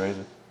you going to get a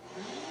razor?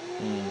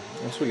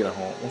 Once we get a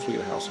home, once we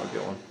get a house, I'll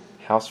get one.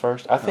 House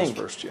first? House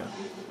first, yeah.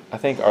 I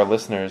think our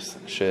listeners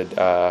should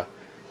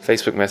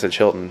Facebook message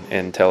Hilton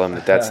and tell him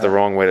that that's the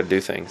wrong way to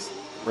do things.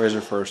 Razor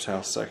first,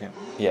 house second.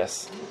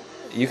 Yes.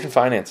 You can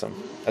finance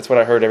them. That's what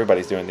I heard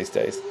everybody's doing these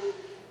days.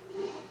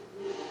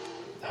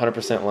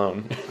 100%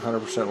 loan.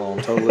 100%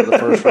 loan. Totally the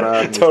first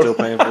ride and you're still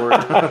paying for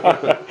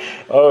it.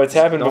 Oh, it's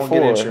happened Don't before.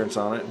 get insurance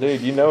on it.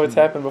 Dude, you know it's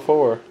happened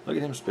before. Look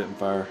at him spitting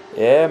fire.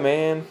 Yeah,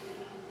 man.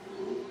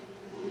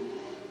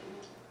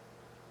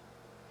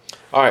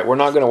 All right, we're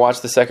not going to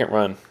watch the second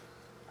run.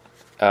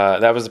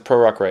 That was the Pro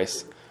Rock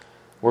race.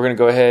 We're going to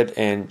go ahead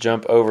and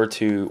jump over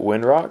to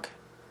Windrock.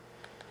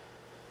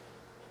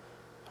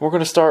 We're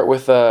going to start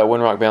with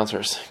Windrock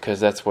Bouncers because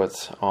that's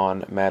what's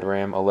on Mad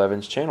Ram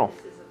 11's channel.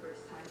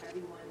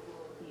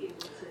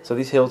 So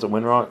these hills at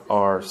Windrock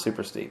are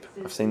super steep.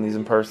 I've seen these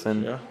in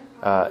person.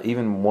 Yeah.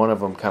 Even one of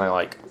them kind of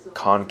like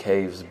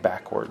concaves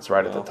backwards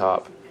right at the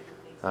top.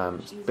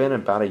 It's been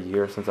about a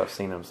year since I've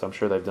seen them, so I'm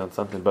sure they've done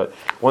something. But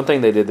one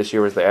thing they did this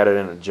year was they added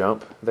in a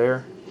jump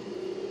there.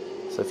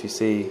 So if you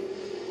see,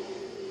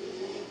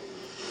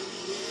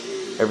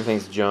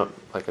 everything's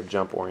like a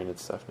jump-oriented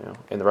stuff now.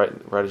 And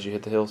right as you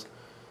hit the hills.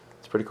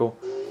 It's pretty cool.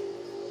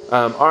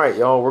 All right,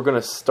 y'all, we're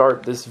going to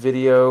start this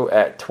video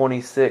at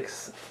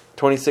 26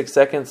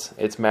 seconds.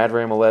 It's Mad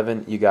Ram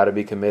 11. You got to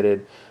be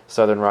committed.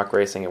 Southern Rock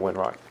Racing at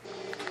Windrock.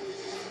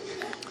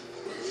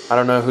 I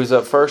don't know who's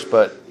up first,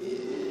 but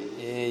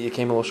you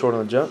came a little short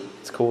on the jump.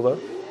 It's cool, though.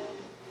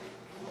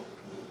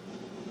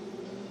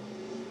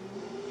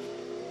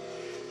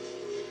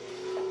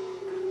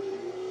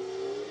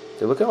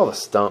 Dude, look at all the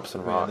stumps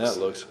and rocks. Man, that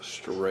looks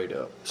straight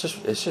up.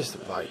 It's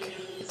just like,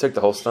 you took the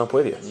whole stump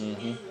with you.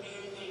 Mm-hmm.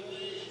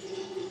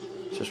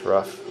 It's just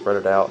rough,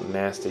 rutted out, and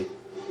nasty.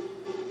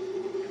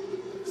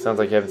 Sounds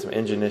like you're having some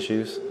engine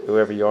issues,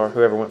 whoever you are,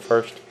 whoever went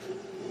first.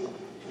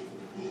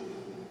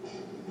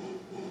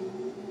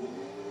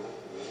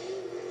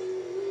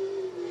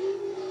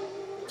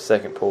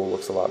 Second pull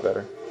looks a lot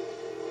better.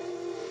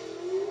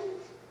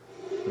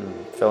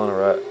 Fell in a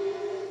rut.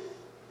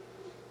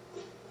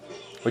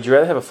 Would you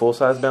rather have a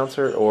full-size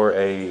bouncer or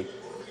a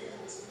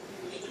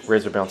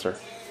razor bouncer?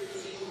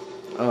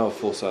 Oh,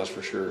 full size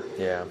for sure.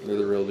 Yeah. They're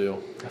the real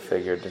deal. I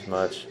figured as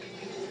much.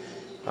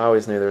 I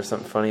always knew there was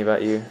something funny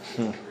about you.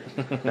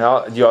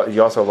 Now,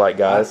 you also like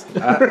guys. I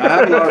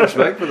have a lot of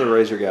respect for the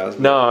razor guys.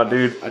 No,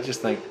 dude. I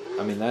just think,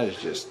 that is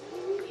just,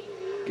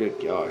 good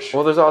gosh.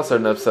 Well, there's also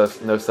no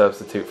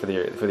substitute for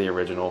the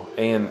original.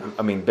 And,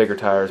 bigger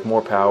tires,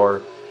 more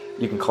power.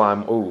 You can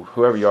climb. Ooh,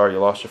 whoever you are, you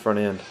lost your front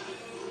end.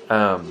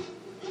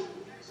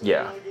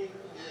 Yeah.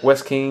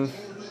 Wes King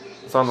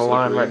is on the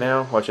line right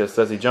now. Watch this.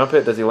 Does he jump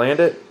it? Does he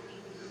land it?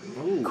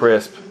 Ooh.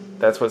 Crisp.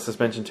 That's what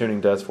suspension tuning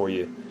does for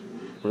you.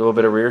 A little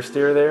bit of rear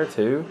steer there,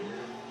 too.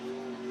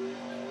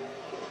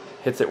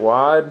 Hits it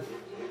wide.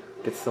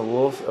 Gets a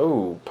little...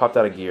 Oh, popped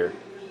out of gear.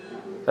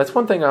 That's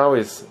one thing I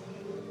always...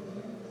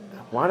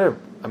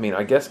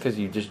 I guess because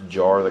you just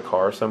jar the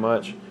car so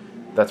much.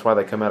 That's why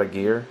they come out of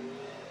gear.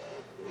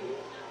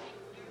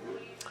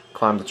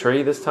 Climb the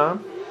tree this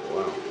time.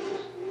 Wow.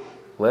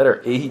 Let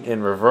her eat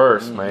in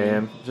reverse,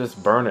 man.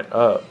 Just burn it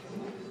up.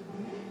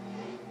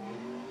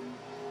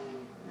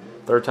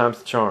 Third time's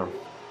the charm.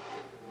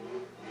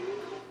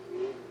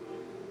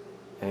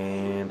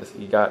 And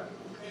you got,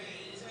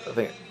 I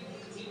think,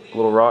 a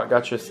little rock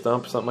got you a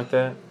stump, something like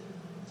that.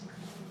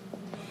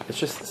 It's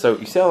just, so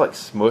you see how like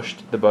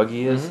smushed the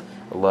buggy is?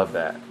 I love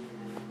that.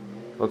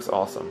 Looks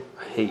awesome.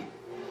 I hate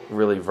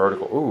really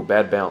vertical. Ooh,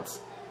 bad bounce.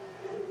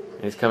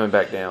 And he's coming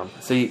back down.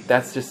 See,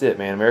 that's just it,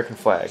 man. American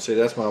flag. See,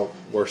 that's my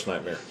worst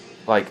nightmare.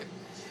 Like,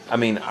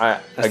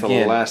 That's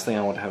the last thing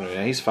I want to happen to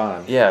him. He's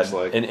fine. Yeah, It's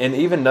like, and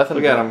even nothing.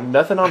 Look at him.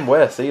 Nothing on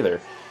Wes either.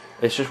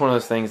 It's just one of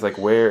those things like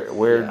where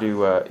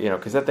do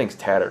because that thing's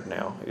tattered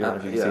now. You know,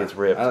 if you can see it's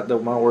ripped.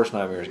 My worst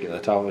nightmare is getting to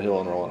the top of a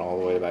hill and rolling all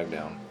the way back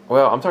down.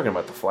 Well, I'm talking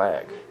about the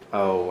flag.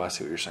 Oh, I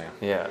see what you're saying.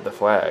 Yeah, the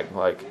flag.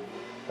 Like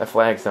that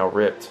flag's now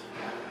ripped.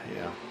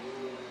 Yeah.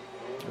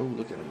 Oh,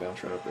 look at him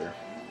bounce right up there.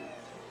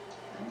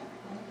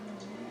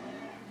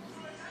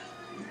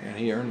 And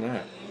he earned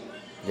that.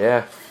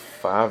 Yeah,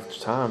 5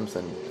 times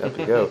and up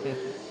you go.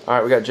 All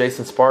right, we got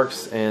Jason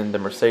Sparks and the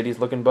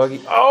Mercedes-looking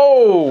buggy.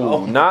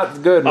 Oh,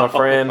 not good, my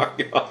friend. Oh,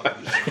 my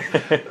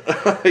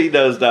gosh. He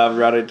does dive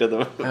right into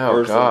the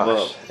Oh,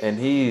 gosh. And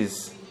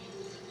he's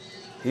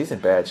in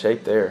bad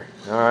shape there.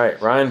 All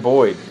right, Ryan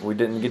Boyd. We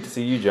didn't get to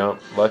see you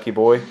jump. Lucky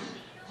boy.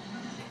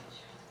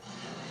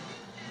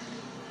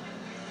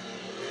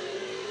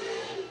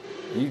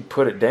 You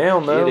put it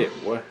down, though. Get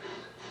it, boy.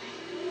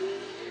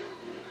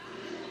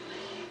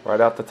 Right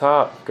out the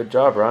top. Good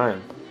job,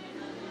 Ryan.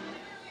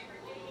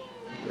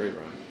 Great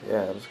run.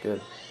 Yeah, that was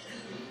good.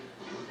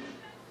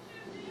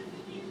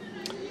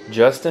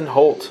 Justin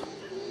Holt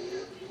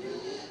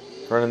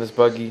running this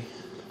buggy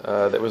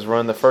that was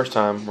run the first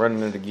time,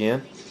 running it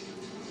again.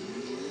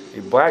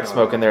 Black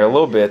smoke in there a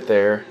little bit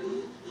there.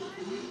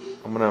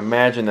 I'm going to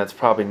imagine that's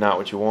probably not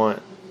what you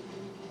want.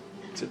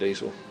 It's a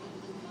diesel.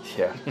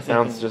 Yeah,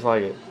 sounds just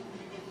like it.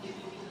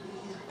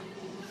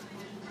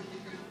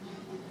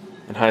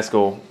 In high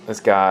school, this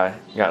guy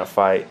got in a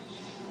fight,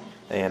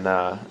 and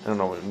I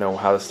don't know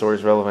how this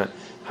story's relevant.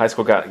 This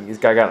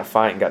guy got in a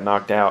fight and got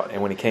knocked out,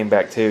 and when he came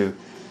back to,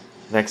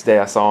 next day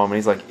I saw him, and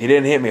he's like, he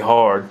didn't hit me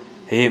hard,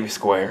 he hit me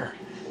square.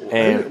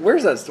 And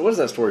Where's that? What is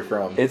that story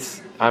from? we're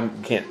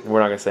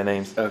not gonna say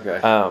names. Okay.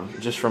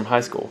 Just from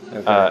high school.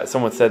 Okay.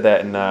 Someone said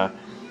that, and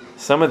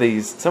some of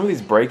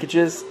these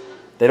breakages,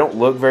 they don't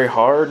look very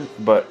hard,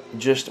 but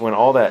just when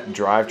all that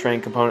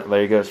drivetrain component,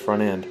 there he goes,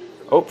 front end.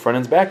 Oh, front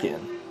end's back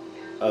in.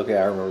 Okay,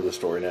 I remember the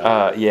story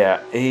now. Yeah,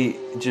 he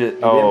just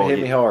He didn't hit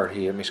me hard.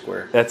 He hit me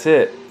square. That's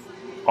it.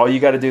 All you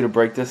got to do to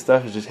break this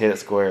stuff is just hit it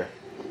square.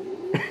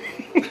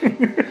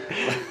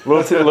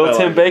 little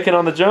Tim Bacon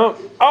on the jump.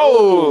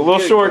 Oh, a little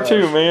good short gosh.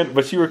 too, man.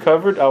 But you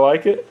recovered. I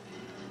like it.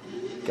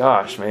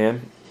 Gosh,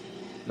 man.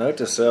 Note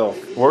to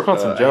self. Work on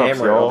some jumps,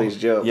 hammer y'all. all these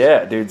jumps.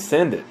 Yeah, dude,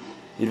 send it.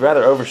 You'd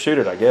rather overshoot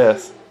it, I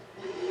guess.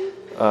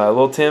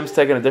 Little Tim's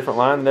taking a different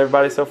line than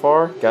everybody so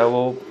far. Got a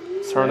little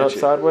turn up Smash it.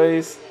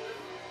 sideways.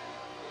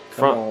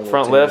 Come on, Front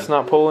Little Tim. left's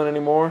not pulling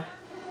anymore.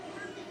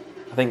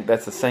 I think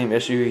that's the same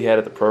issue he had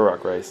at the Pro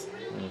Rock race.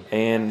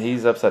 And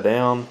he's upside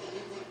down.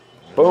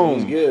 Boom.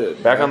 He's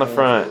good. Back on the Back on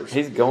front. course.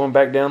 He's going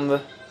back down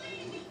to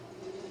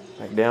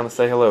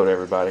say hello to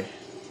everybody.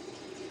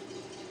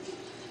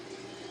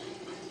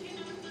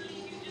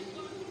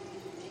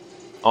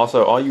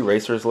 Also, all you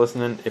racers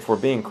listening, if we're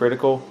being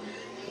critical,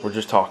 we're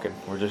just talking.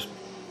 We're just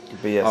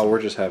BS. Oh,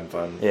 we're just having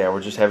fun. Yeah,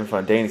 we're just having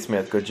fun. Danny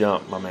Smith, good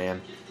jump, my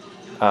man.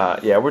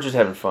 Yeah, we're just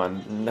having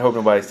fun. I hope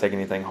nobody's taking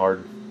anything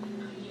hard.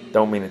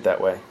 Don't mean it that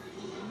way.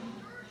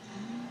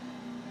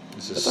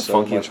 This That's is a so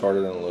funky- much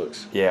harder than it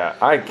looks. Yeah,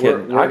 I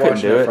couldn't We're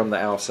watching do it. from the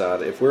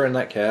outside. If we're in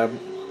that cab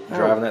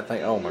driving that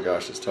thing, oh my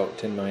gosh, it's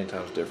 10 million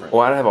times different.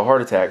 Well, I'd have a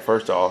heart attack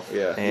first off.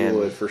 Yeah, and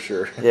you would for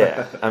sure.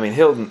 yeah, I mean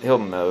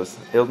Hilton knows.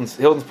 Hilton's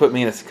put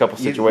me in a couple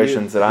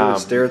situations that he I'm.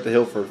 would stare at the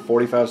hill for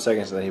 45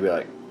 seconds and then he'd be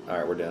like, "All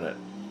right, we're doing it."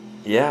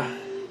 Yeah.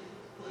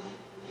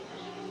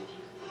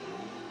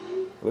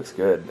 Looks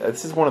good.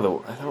 This is one of the.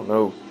 I don't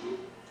know.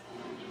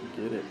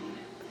 Get it?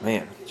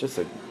 Man, just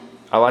a.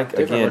 I like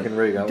Different again looking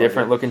rig, I like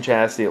different it. looking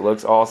chassis. It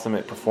looks awesome.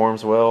 It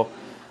performs well.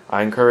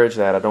 I encourage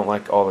that. I don't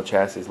like all the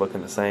chassis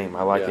looking the same.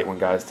 I like Yeah. it when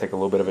guys take a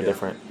little bit of a Yeah,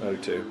 different I do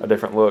too.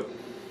 look.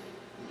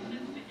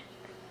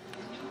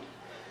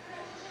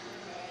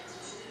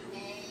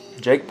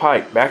 Jake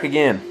Pike back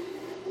again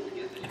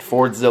at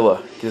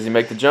Fordzilla. Does he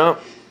make the jump?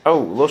 Oh,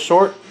 a little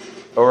short.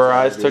 Or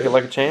eyes took it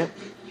like a champ.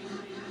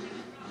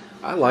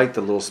 I like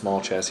the little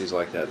small chassis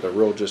like that. The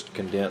real just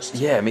condensed.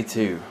 Yeah, me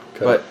too.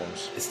 Cut But up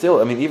ones. still,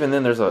 I mean, even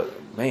then, there's a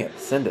man.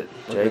 Send it,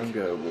 Let them Jake.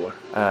 go, boy.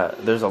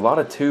 There's a lot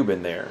of tube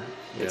in there.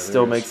 Yeah, It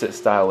still there is. makes it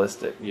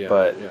stylistic. Yeah,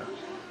 But yeah.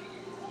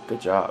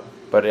 good job.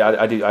 But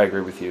I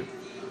agree with you.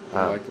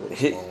 I like the little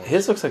his, small ones.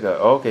 his looks like a.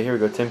 Oh, okay, here we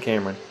go. Tim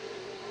Cameron.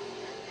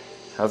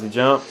 How's he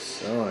jump?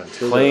 Son,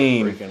 to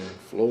Clean. the freaking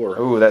floor.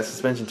 Ooh, that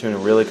suspension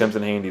tuning really comes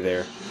in handy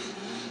there.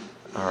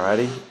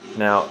 Alrighty.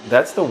 Now,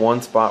 that's the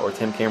one spot where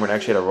Tim Cameron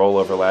actually had a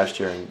rollover last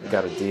year and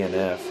got a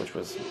DNF, which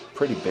was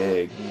pretty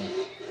big.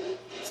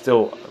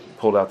 Still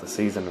pulled out the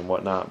season and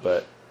whatnot,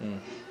 but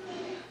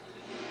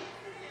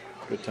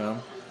Good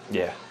time.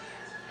 yeah.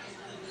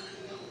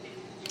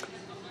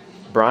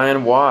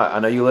 Brian Watt. I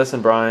know you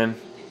listen, Brian.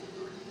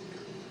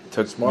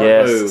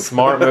 Smart move.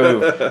 Smart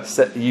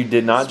move. You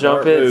did not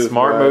jump it. move,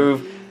 Smart Brian.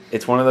 move.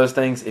 It's one of those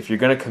things, if you're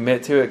going to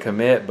commit to it,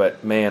 commit.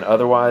 But, man,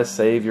 otherwise,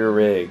 save your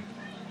rig.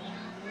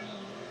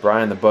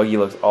 Brian, the buggy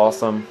looks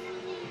awesome.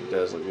 It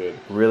does look good.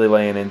 Really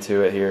laying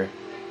into it here.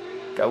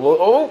 Got a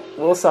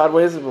little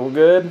sideways, a little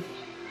good.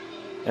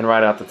 And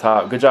right out the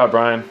top. Good job,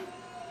 Brian.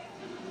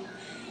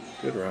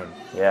 Good run.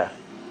 Yeah.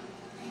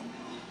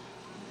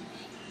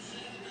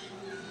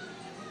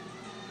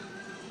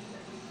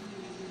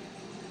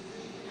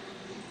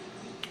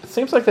 It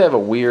seems like they have a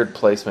weird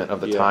placement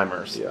of the Yeah,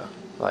 timers. yeah.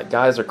 Like,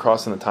 guys are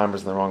crossing the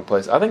timers in the wrong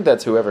place. I think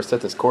that's whoever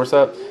set this course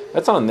up.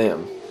 That's on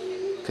them.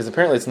 Because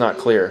apparently it's not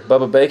clear.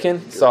 Bubba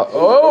Bacon saw...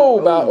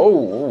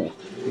 Oh.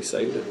 He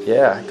saved it.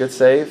 Yeah, good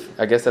save.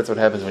 I guess that's what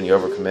happens when you Oh,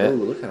 overcommit.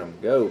 look at him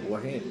go. Boy,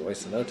 he ain't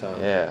wasting no time.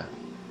 Yeah.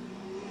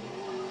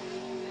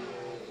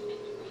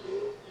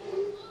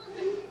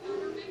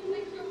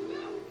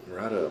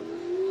 Right up.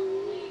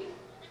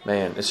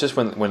 Man, it's just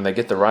when they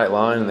get the right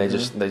line and they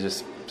just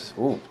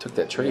took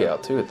that tree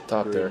out too at the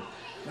top there.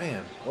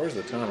 Man, where's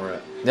the timer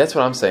at? That's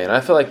what I'm saying.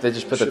 I feel like they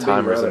just put the Should be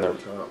timers right in there. at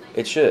the top.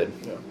 It should.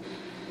 Yeah.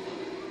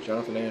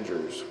 Jonathan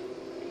Andrews.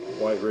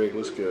 White rig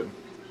looks good.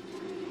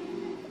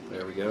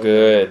 There we go.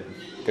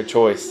 Good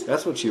choice.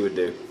 That's what you would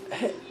do.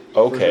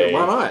 Okay.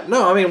 Why not?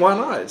 No, I mean, why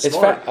not? It's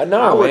smart.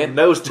 no, I would man.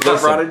 nose dive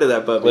Listen, right into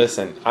that puppy.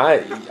 Listen,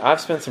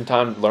 I've spent some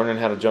time learning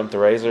how to jump the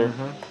razor.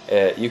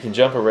 You can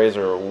jump a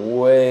razor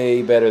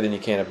way better than you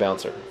can a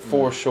bouncer,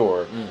 for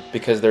sure,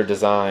 because they're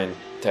designed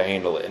to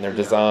handle it and they're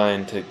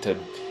designed to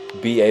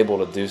be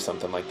able to do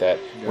something like that.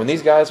 When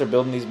these guys are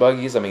building these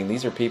buggies, I mean,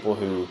 these are people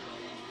who,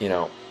 you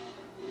know,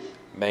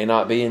 may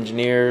not be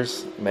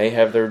engineers, may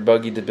have their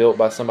buggy built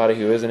by somebody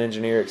who is an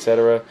engineer,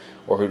 etc.,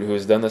 or who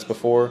has done this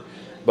before.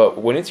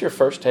 But when it's your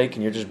first take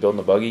and you're just building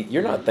a buggy,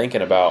 you're not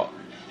thinking about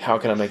how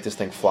can I make this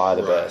thing fly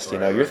the best.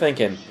 You're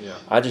thinking,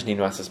 I just need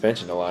my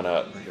suspension to line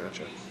up. I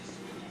gotcha.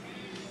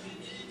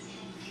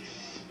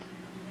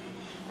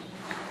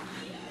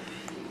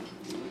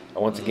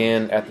 Once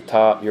again, at the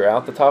top, you're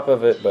out the top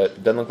of it, but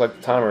it doesn't look like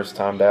the timer's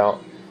timed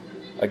out.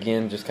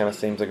 Again, just kind of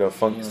seems to go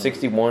funky.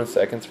 61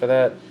 seconds for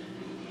that.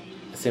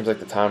 It seems like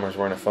the timers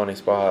were in a funny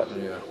spot.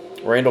 Yeah.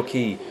 Randall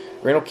Key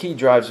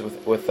drives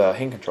with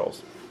hand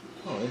controls.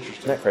 Oh, interesting.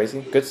 Isn't that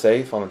crazy? Good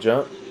save on the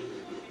jump.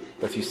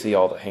 But if you see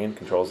all the hand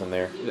controls in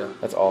there,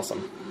 that's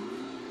awesome.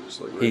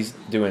 He's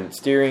doing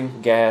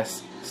steering,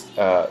 gas,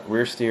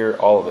 rear steer,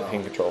 all of it,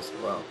 hand controls.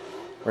 Wow.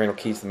 Randall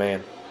Key's the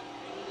man.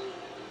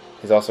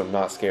 He's also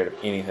not scared of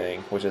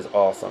anything, which is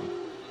awesome.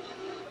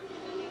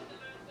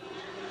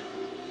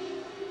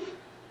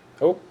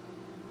 Oh,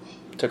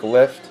 took a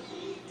left.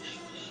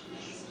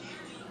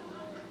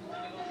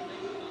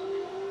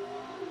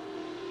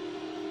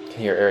 Can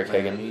hear Eric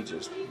Hagan. He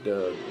just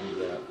dug into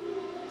that.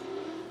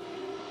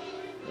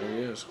 There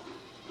he is.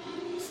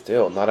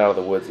 Still not out of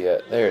the woods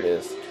yet. There it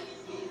is.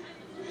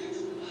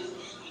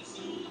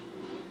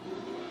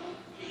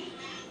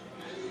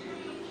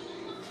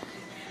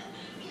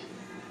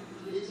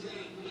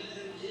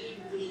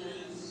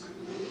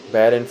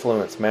 Bad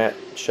influence, Matt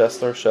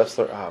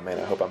Schussler. Oh man,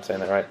 I hope I'm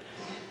saying that right.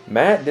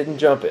 Matt didn't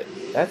jump it.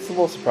 That's a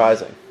little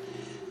surprising.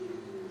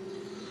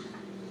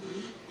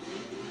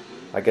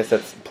 I guess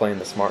that's playing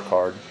the smart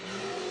card.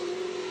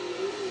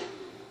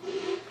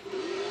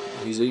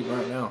 He's eating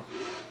right now.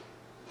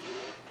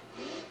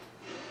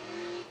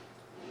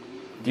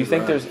 Do you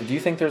think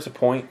there's a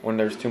point when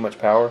there's too much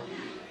power?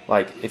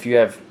 Like if you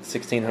have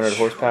 1,600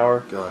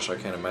 horsepower? Gosh, I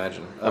can't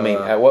imagine. I mean,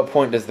 at what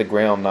point does the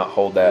ground not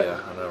hold that? Yeah,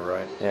 I know,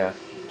 right? Yeah.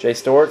 Jay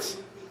Storts,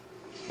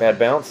 bad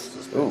bounce.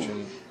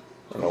 Suspension.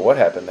 I don't know what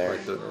happened there.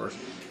 Like the reverse.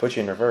 Put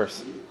you in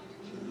reverse.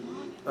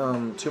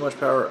 Too much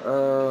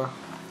power.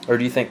 Or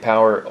do you think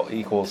power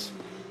equals,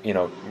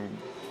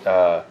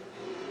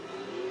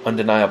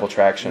 undeniable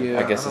traction? Yeah,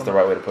 I guess I is the don't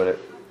right know. way to put it.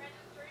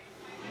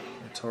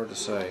 It's hard to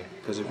say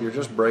because if you're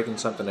just breaking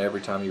something every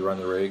time you run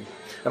the rig,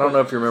 I don't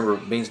know if you remember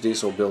Beans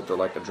Diesel built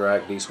a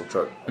drag diesel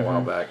truck a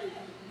while back,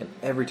 and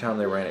every time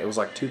they ran it, it was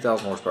like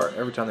 2,000 horsepower.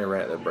 Every time they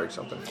ran it, they'd break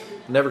something.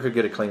 Never could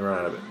get a clean run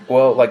out of it.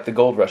 Well, like the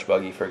Gold Rush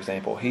buggy, for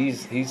example,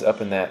 he's up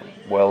in that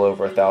well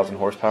over 1,000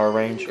 horsepower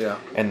range. Yeah.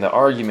 And the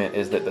argument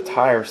is that the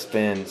tire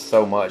spins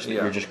so much that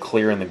you're just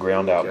clearing the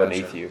ground out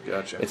beneath you.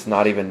 Gotcha. It's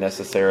not even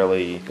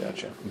necessarily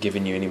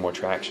giving you any more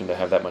traction to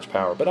have that much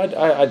power. But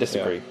I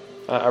disagree. Yeah.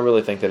 I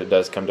really think that it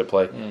does come to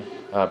play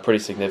pretty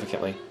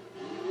significantly.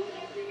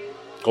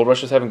 Gold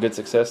Rush is having good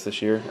success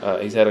this year.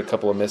 He's had a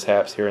couple of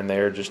mishaps here and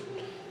there, just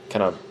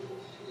kind of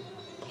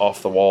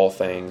off the wall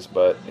things,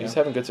 but he's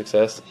having good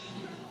success.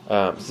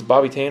 This is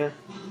Bobby Tanner,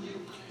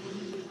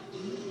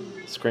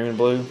 Screaming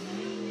Blue.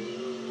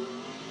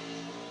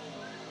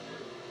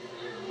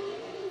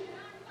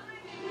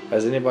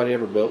 Has anybody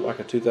ever built like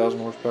a 2,000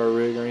 horsepower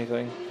rig or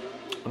anything?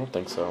 I don't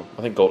think so.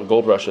 I think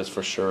Gold Rush is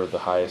for sure the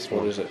highest one.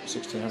 What is it?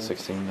 1,600.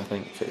 16, I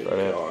think. Fit right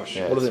at. Gosh.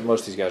 Yeah, What is it?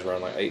 Most of these guys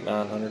run like 800,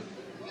 900.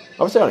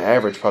 I would say on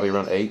average probably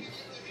around 8.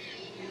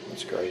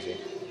 That's crazy.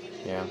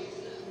 Yeah.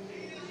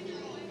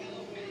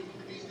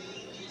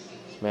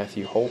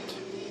 Matthew Holt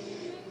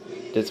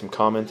did some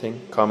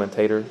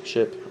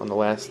commentatorship on the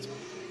last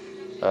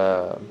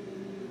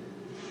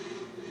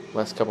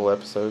couple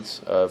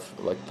episodes of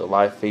like the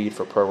live feed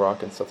for Pro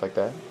Rock and stuff like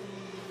that.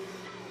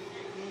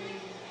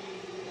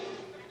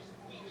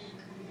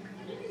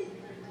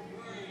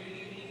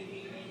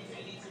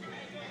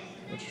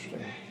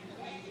 Interesting.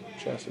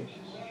 Chassis.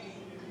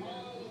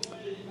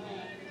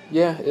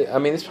 Yeah, I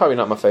mean it's probably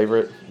not my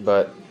favorite,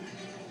 but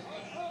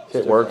if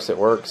it works, it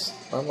works.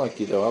 I'm like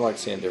you though. I like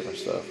seeing different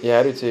stuff. Yeah,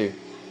 I do too.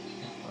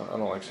 I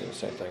don't like seeing the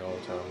same thing all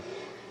the time.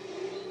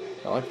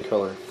 I like the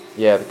color.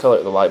 Yeah, the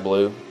color, the light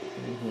blue.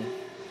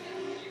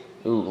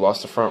 Ooh,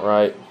 lost the front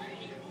right.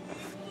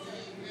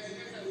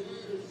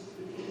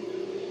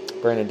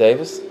 Brandon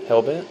Davis,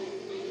 Hellbent.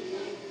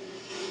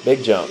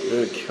 Big jump.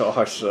 Good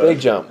gosh. Big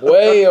jump.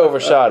 Way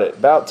overshot it.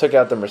 About took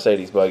out the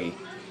Mercedes buggy.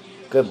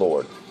 Good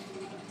Lord.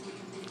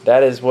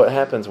 That is what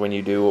happens when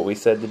you do what we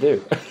said to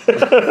do.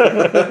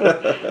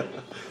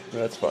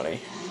 That's funny.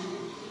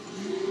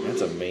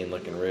 That's a mean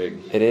looking rig.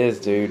 It is,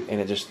 dude, and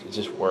it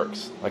just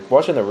works. Like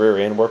watching the rear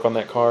end work on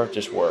that car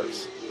just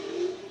works.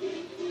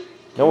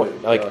 No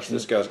one like Gosh,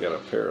 this guy's got a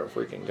pair of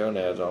freaking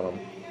gonads on him.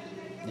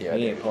 Yeah,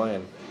 He dude. ain't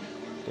playing.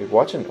 Dude,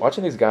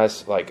 watching these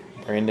guys like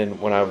Brandon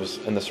when I was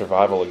in the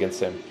survival against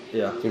him.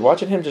 Yeah. Dude,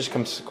 watching him just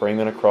come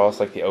screaming across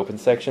like the open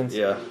sections.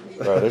 Yeah.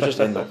 Bro, they're just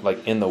in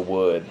the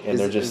wood, and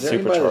they're just is there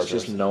anybody that's superchargers.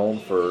 just known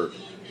for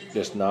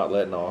just not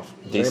letting off?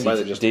 Is there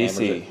anybody that just hammers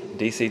it?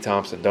 DC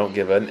Thompson don't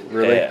give a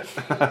Really?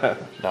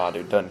 F. Nah,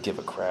 dude, doesn't give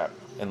a crap.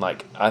 And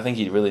like, I think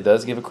he really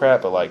does give a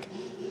crap, but like,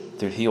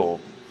 dude,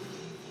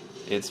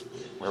 it's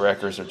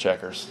wreckers or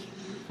checkers.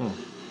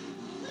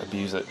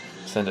 Abuse it,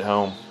 send it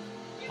home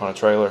on a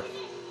trailer.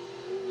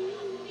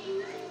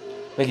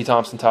 Mickey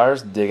Thompson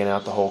Tires digging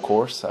out the whole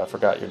course. I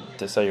forgot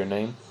to say your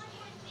name.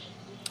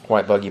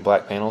 White buggy,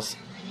 black panels,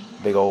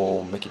 big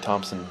old Mickey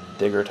Thompson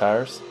digger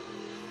tires.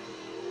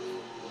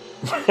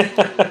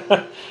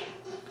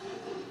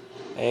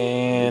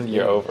 And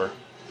you're over.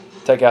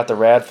 Take out the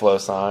Radflow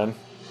sign.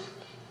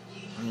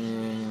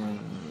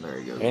 There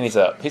you go. And he's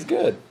up. He's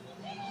good.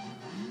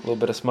 A little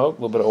bit of smoke,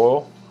 a little bit of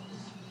oil.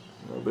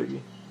 No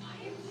biggie.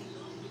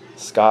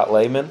 Scott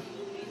Lehman.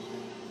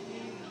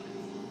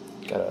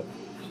 Got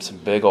some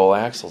big old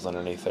axles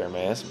underneath there,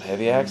 man. Some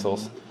heavy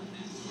axles.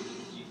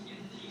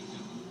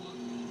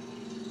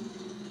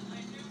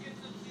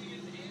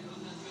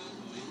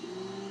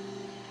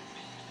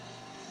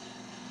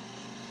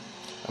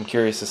 I'm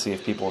curious to see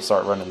if people will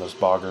start running those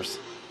boggers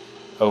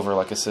over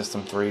like a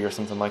System 3 or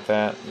something like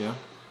that. Yeah.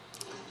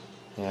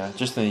 Yeah,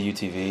 just in the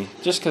UTV.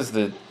 Just because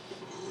I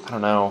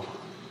don't know.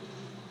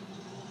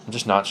 I'm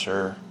just not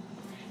sure.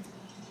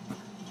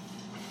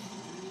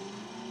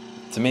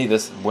 To me,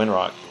 this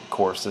Windrock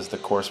course is the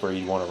course where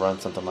you want to run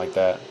something like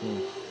that.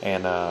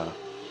 And I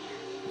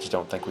just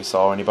don't think we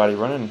saw anybody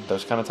running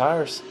those kind of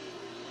tires.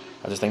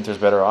 I just think there's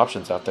better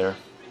options out there.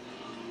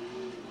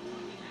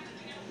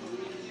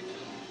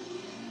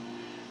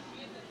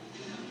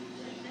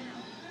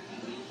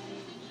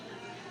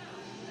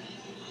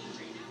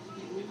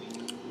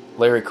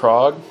 Larry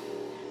Krog,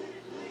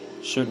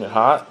 shooting it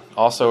hot.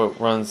 Also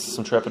runs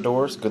some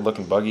Trepadors. Good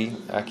looking buggy,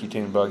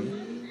 AccuTune buggy.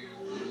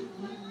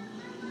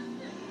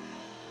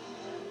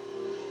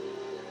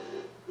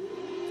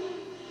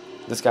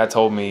 This guy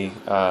told me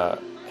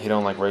he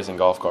don't like racing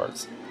golf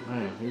carts.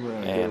 Man, he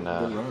ran And a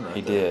good run right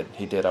he there.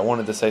 did. I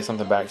wanted to say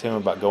something back to him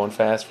about going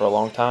fast for a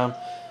long time,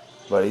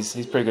 but he's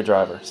a pretty good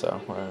driver,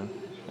 so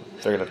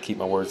I figured I'd keep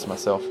my words to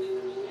myself.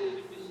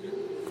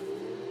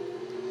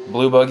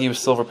 Blue buggy with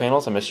silver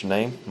panels. I missed your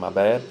name. My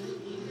bad.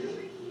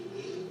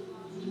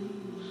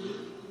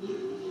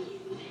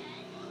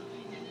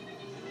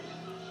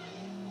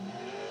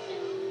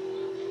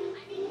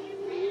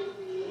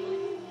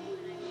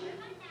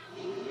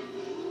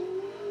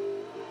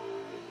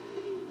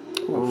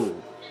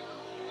 Ooh.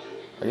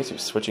 I guess he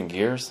was switching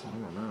gears. I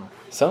don't know.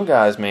 Some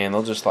guys, man,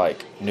 they'll just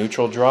like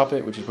neutral drop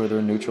it, which is where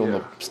they're neutral and Yeah.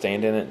 they'll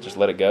stand in it and just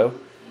let it go.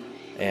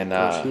 And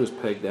He was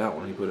pegged out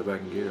when he put it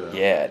back in gear, though.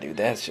 yeah, dude,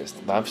 that's just,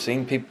 I've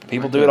seen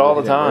people I do it all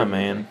the couldn't believe time, that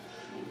man.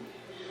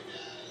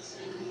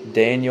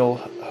 Daniel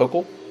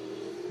Hochul,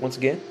 once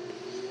again,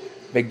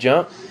 big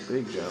jump,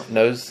 Big jump.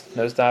 nose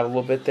dive a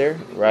little bit there,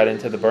 right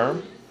into the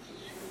berm.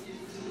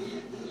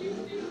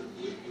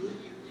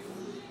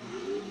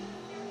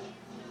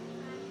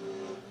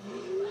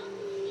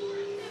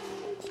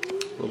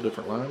 A little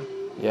different line.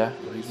 Yeah,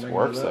 He's it making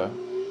works it though. up.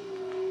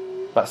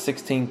 About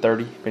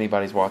 16:30, if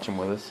anybody's watching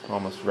with us.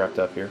 Almost wrapped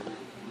up here.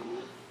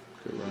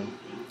 Good run.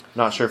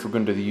 Not sure if we're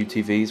going to do the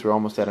UTVs. We're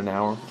almost at an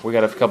hour. We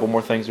got a couple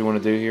more things we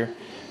want to do here.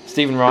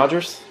 Steven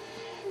Rogers,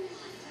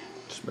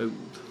 Smooth.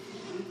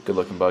 good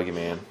looking buggy,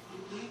 man.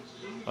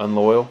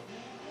 Unloyal.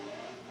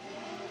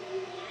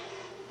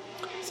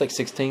 It's like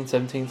 16,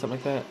 17, something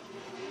like that.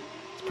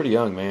 It's pretty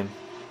young, man.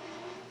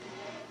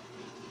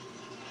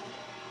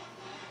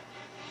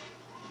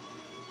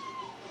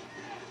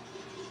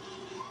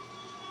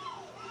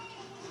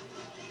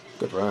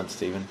 Good run,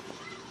 Steven.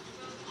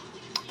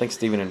 I think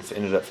Steven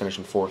ended up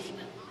finishing fourth.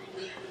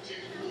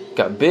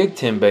 Got big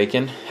Tim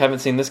Bacon. Haven't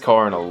seen this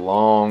car in a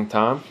long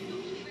time.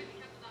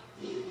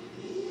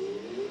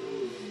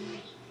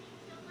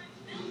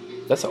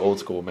 That's an old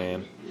school,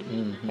 man.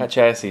 That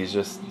chassis is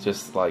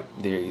just like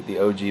the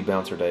OG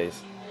bouncer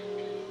days.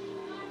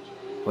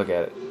 Look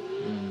at it.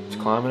 It's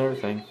climbing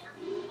everything.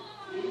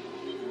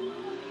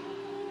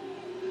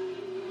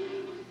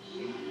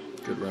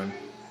 Good run.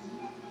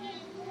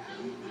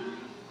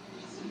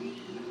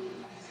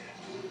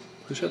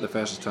 Who's had the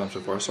fastest time so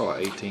far? I saw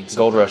 18 something.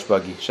 Gold Rush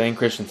buggy. Shane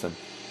Christensen.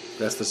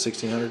 That's the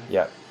 1600?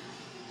 Yeah.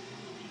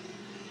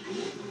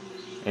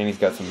 And he's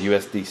got some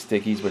USD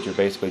stickies, which are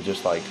basically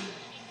just like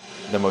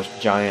the most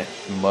giant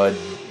mud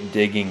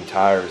digging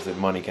tires that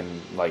money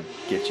can like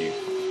get you.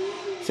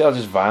 See how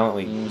just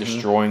violently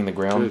destroying the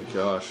ground? Good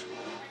gosh.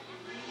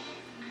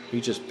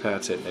 He just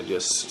pats it and it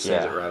just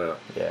sends it right up.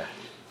 Yeah.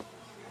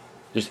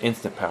 Just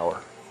instant power.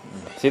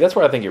 See, that's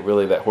where I think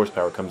that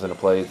horsepower comes into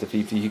play. Is if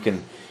you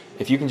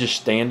can just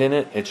stand in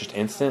it, it's just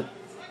instant.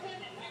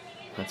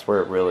 That's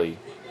where it really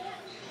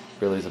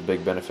is a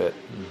big benefit.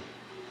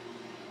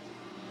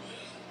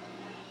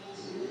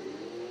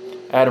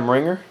 Adam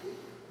Ringer.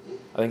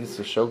 I think it's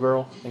the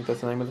Showgirl. I think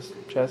that's the name of this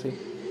chassis.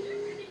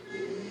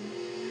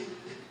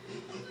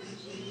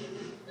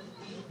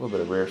 A little bit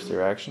of rear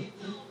steer action.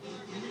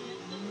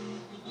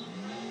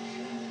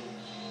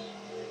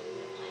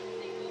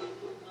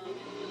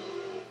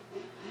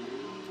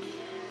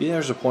 Yeah,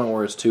 there's a point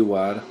where it's too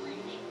wide.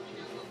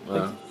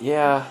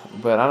 Yeah,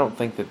 but I don't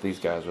think that these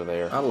guys are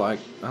there. I like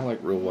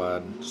real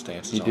wide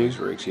stances You on do? these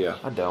rigs. Yeah.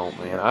 I don't,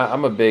 man.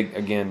 I'm a big,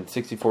 again,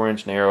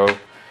 64-inch narrow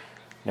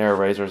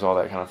razors, all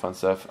that kind of fun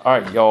stuff. All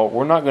right, y'all,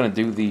 we're not going to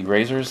do the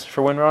razors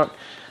for Windrock.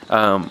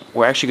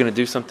 We're actually going to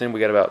do something. We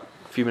got about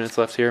a few minutes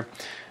left here.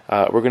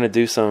 We're going to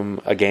do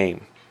a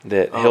game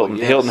that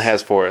Hilton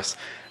has for us.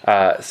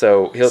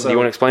 So, Hilton, do you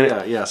want to explain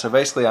it? Yeah. So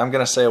basically, I'm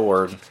going to say a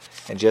word,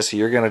 and Jesse,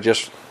 you're going to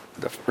just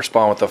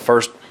respond with the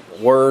first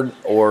word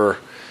or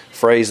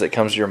phrase that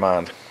comes to your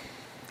mind.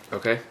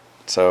 Okay.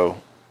 So,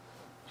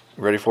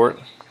 ready for it?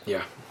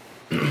 Yeah.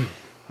 All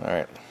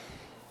right.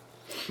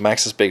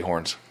 Maxxis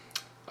Bighorns.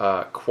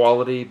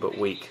 Quality but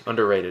weak.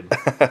 Underrated.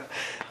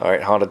 All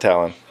right, Honda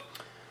Talon.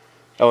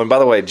 Oh, and by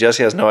the way,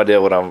 Jesse has no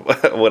idea what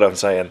I'm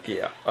saying.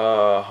 Yeah.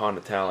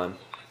 Honda Talon.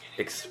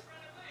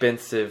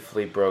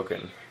 Expensively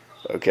broken.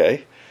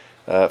 Okay.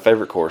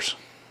 Favorite course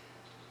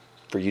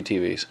for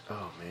UTVs.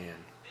 Oh, man.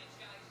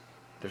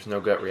 There's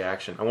no gut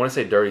reaction. I want to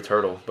say Dirty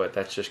Turtle, but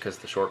that's just because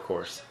the short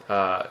course.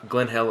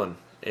 Glen Helen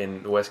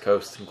in the West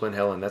Coast. Glen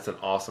Helen, that's an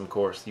awesome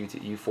course.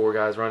 You four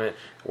guys run it.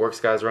 Works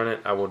guys run it.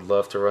 I would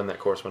love to run that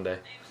course one day.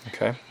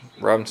 Okay.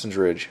 Robinson's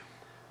Ridge.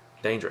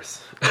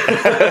 Dangerous.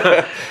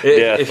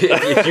 Yeah. If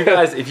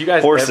you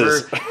guys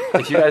Horses.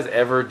 if you guys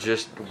ever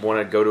just want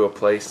to go to a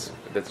place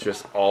that's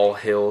just all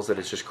hills, that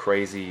it's just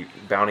crazy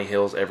bounty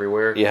hills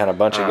everywhere. You had a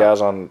bunch of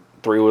guys on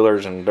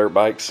three-wheelers and dirt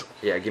bikes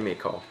Yeah, give me a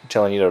call.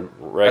 telling you to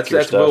wreck your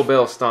That's stuff. Will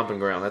Bell's stomping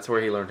ground. That's where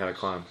he learned how to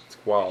climb. It's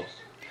wild.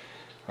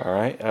 All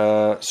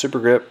right. Super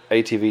Grip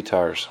ATV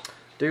tires.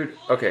 Dude,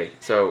 okay,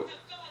 so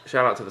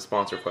shout out to the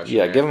sponsor question.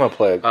 Yeah, man. give them a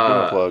plug. Give 'em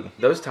a plug.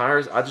 Those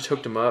tires, I just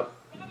hooked them up.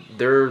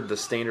 They're the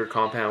standard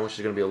compound, which is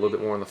going to be a little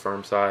bit more on the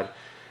firm side.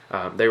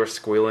 They were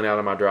squealing out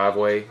of my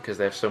driveway because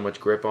they have so much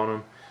grip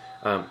on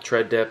them.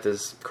 Tread depth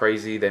is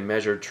crazy. They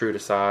measured true to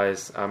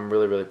size. I'm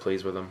really, really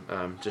pleased with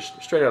them.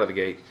 Just straight out of the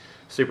gate,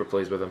 super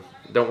pleased with them.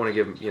 Don't want to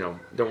give them,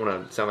 don't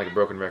want to sound like a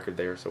broken record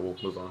there, so we'll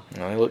move on.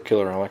 No, they look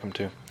killer. I like them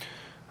too.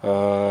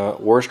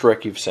 Worst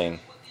wreck you've seen?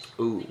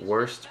 Ooh,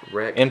 worst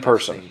wreck In I've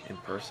person. seen. In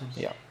person?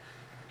 Yeah.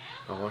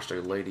 I watched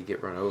a lady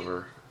get run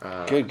over.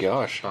 Good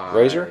gosh. by-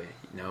 Razor?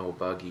 No,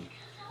 buggy.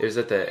 It was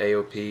at the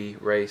AOP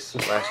race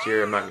last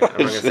year. I'm not going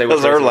to say That what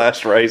was our race it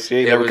last race. He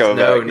ain't It never was, coming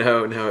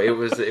back. no. It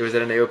was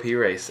at an AOP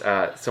race.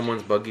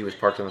 Someone's buggy was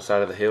parked on the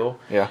side of the hill.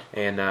 Yeah.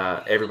 And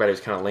everybody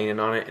was kind of leaning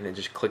on it, and it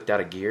just clicked out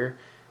of gear.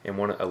 And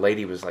a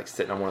lady was like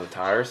sitting on one of the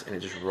tires, and it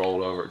just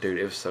rolled over. Dude,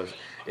 it was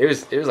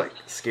like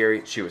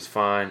scary. She was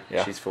fine.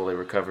 Yeah. She's fully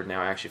recovered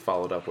now. I actually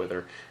followed up with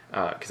her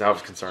because I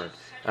was concerned.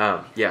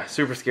 Yeah,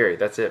 super scary.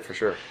 That's it for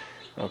sure.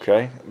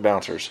 Okay.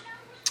 Bouncers.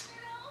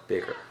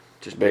 Bigger.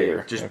 Just Bigger,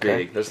 big. Just okay.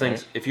 big. Those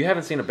things, if you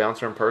haven't seen a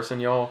bouncer in person,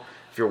 y'all,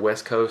 if you're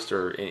West Coast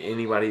or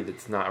anybody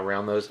that's not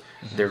around those,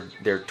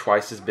 they're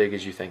twice as big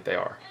as you think they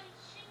are.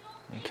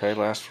 Okay.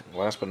 Last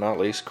but not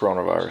least,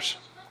 coronavirus.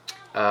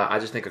 I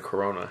just think of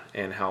Corona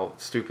and how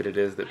stupid it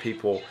is that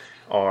people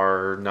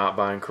are not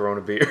buying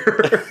Corona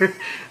beer.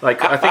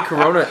 Like, I think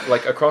Corona,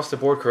 like across the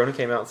board, Corona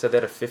came out and said they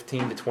had a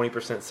 15 to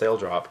 20% sale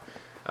drop,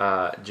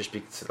 just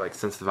because, like,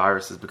 since the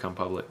virus has become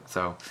public.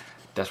 So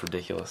that's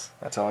ridiculous.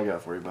 That's all I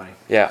got for you, buddy.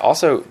 Yeah.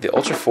 Also, the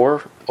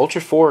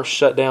Ultra 4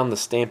 shut down the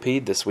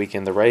Stampede this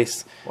weekend, the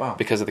race, Wow.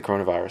 because of the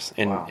coronavirus,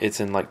 and Wow. it's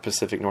in like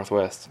Pacific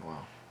Northwest. Wow.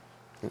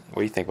 What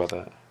do you think about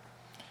that?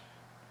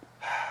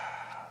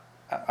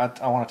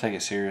 I want to take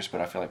it serious,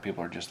 but I feel like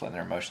people are just letting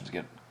their emotions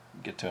get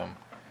to them.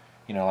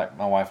 Like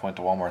my wife went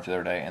to Walmart the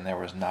other day, and there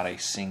was not a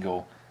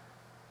single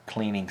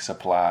cleaning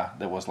supply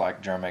that was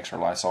like Germex or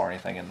Lysol or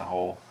anything in the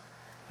whole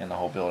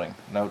building.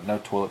 No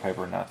toilet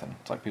paper, nothing.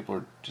 It's like people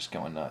are just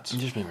going nuts,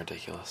 It's just being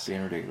ridiculous.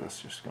 being ridiculous,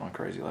 just going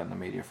crazy, letting the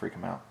media freak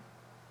them out.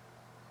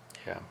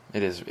 Yeah,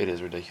 it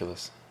is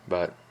ridiculous.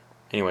 But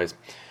anyways,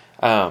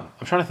 I'm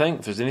trying to think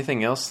if there's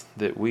anything else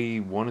that we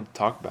wanted to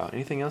talk about.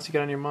 Anything else you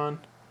got on your mind?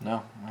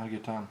 No, I had a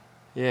good time.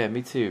 Yeah,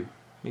 me too.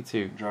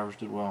 Drivers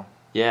did well.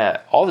 Yeah,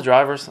 all the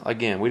drivers,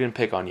 again, we didn't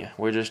pick on you.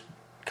 We're just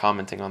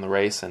commenting on the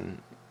race,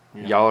 and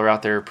y'all are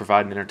out there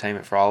providing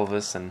entertainment for all of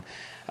us. And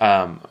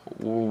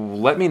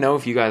let me know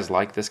if you guys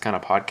like this kind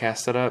of podcast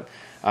setup.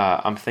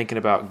 I'm thinking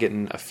about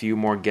getting a few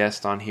more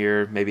guests on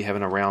here, maybe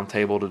having a round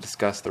table to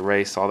discuss the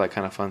race, all that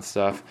kind of fun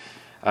stuff.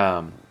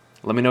 Let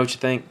me know what you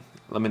think.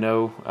 Let me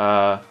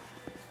know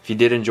if you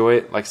did enjoy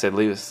it. Like I said,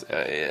 leave us,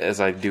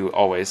 as I do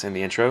always in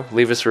the intro,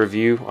 leave us a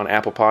review on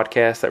Apple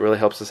Podcasts. That really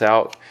helps us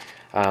out.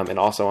 And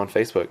also on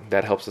Facebook.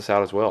 That helps us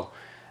out as well.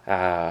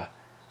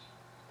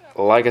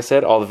 Like I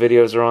said, all the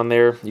videos are on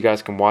there. You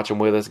guys can watch them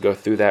with us, go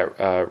through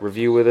that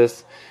review with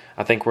us.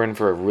 I think we're in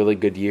for a really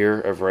good year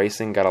of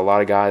racing. Got a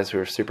lot of guys who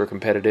are super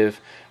competitive.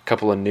 A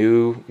couple of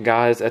new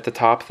guys at the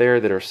top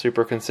there that are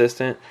super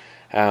consistent.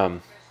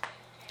 I'd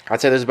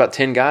say there's about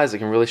 10 guys that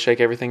can really shake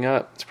everything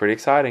up. It's pretty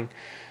exciting.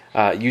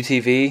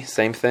 UTV,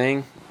 same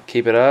thing.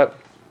 Keep it up.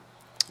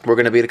 We're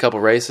going to be at a couple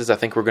races. I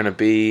think we're going to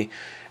be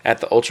at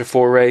the Ultra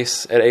 4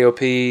 race at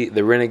AOP,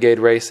 the Renegade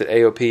race at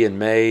AOP in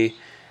May,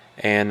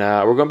 and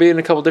we're going to be in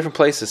a couple different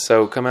places,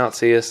 so come out,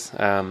 see us.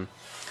 And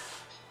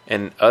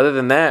And other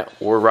than that,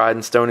 we're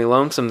riding Stony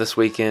Lonesome this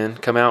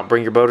weekend. Come out,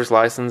 bring your boater's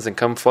license, and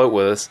come float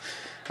with us,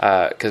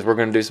 because we're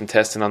going to do some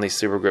testing on these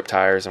Super Grip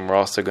tires, and we're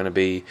also going to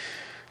be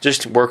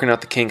just working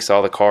out the kinks,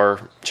 all the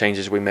car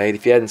changes we made.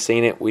 If you hadn't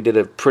seen it, we did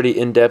a pretty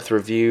in-depth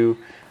review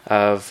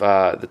of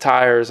the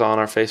tires on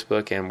our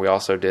Facebook, and we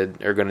also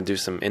are going to do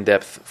some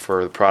in-depth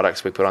for the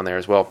products we put on there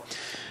as well.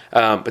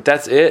 But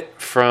that's it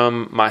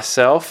from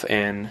myself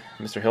and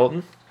Mr.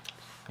 Hilton.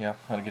 Yeah,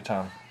 had a good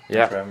time.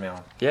 Yeah. Thanks for having me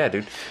on. Yeah,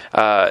 dude.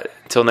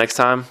 Till next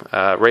time,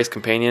 Race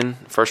Companion,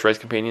 first Race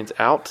Companion's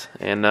out,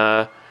 and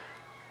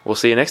we'll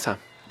see you next time.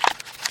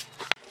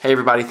 Hey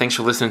everybody, thanks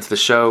for listening to the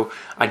show.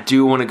 I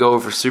do want to go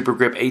over Super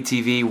Grip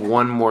ATV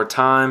one more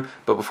time,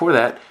 but before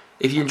that,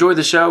 if you enjoyed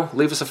the show,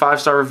 leave us a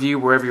 5-star review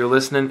wherever you're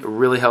listening. It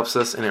really helps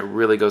us, and it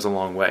really goes a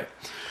long way.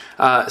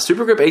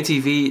 Super Grip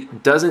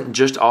ATV doesn't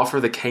just offer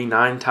the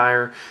K9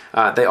 tire.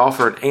 They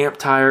offer an AMP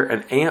tire.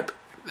 An AMP,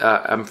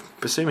 I'm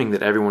assuming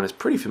that everyone is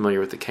pretty familiar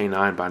with the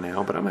K9 by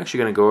now, but I'm actually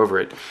going to go over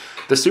it.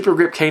 The Super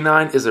Grip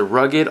K9 is a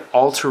rugged,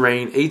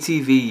 all-terrain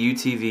ATV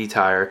UTV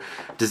tire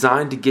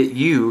designed to get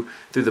you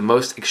through the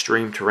most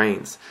extreme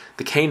terrains.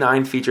 The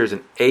K9 features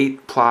an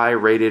 8-ply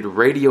rated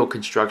radial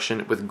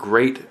construction with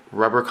great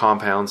rubber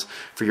compounds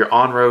for your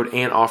on-road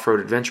and off-road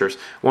adventures.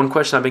 One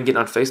question I've been getting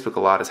on Facebook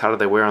a lot is how do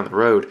they wear on the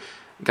road?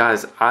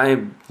 Guys,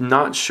 I'm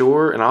not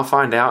sure, and I'll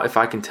find out if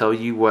I can tell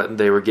you what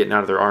they were getting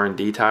out of their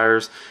R&D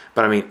tires.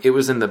 But I mean, it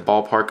was in the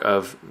ballpark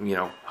of,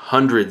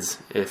 hundreds,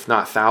 if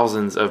not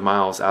thousands of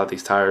miles out of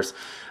these tires.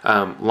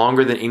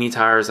 Longer than any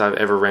tires I've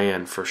ever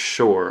ran, for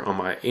sure,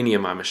 on any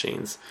of my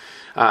machines.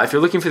 If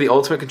you're looking for the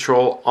ultimate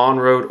control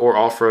on-road or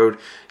off-road,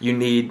 you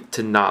need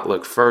to not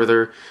look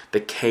further. The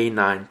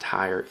K9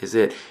 tire is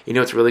it. You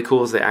know what's really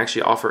cool is they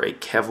actually offer a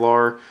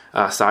Kevlar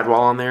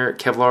sidewall on there.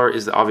 Kevlar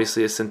is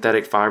obviously a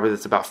synthetic fiber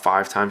that's about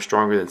 5 times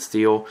stronger than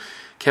steel.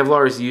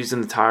 Kevlar is used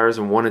in the tires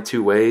in one of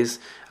two ways.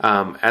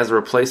 As a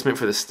replacement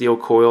for the steel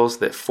coils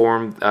that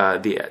form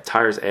the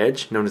tire's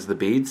edge, known as the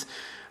beads.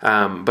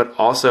 But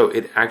also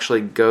it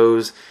actually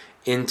goes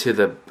into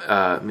the,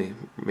 let me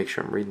make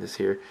sure I'm reading this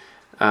here.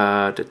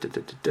 But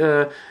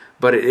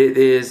it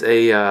is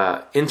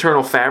a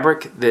internal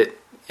fabric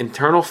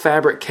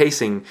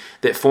casing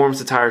that forms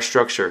the tire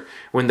structure.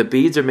 When the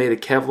beads are made of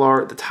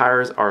Kevlar, the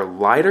tires are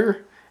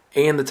lighter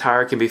and the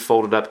tire can be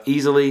folded up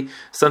easily,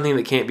 something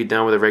that can't be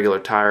done with a regular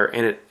tire,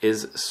 and it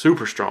is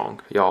super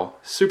strong, y'all,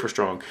 super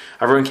strong.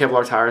 I've run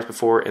Kevlar tires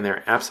before, and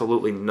they're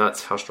absolutely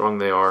nuts how strong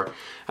they are.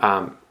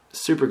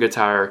 Super good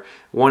tire,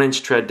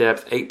 1-inch tread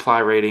depth, 8-ply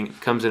rating,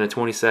 comes in a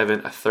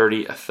 27, a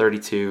 30, a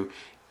 32,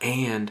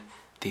 and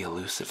the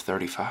elusive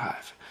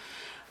 35.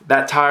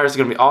 That tire is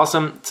going to be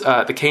awesome.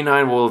 The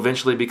K9 will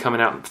eventually be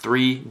coming out in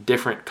 3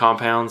 different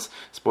compounds.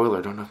 Spoiler,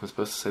 I don't know if I'm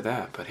supposed to say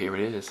that, but here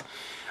it is.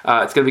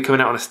 It's going to be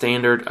coming out on a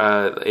standard,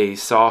 a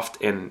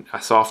soft, and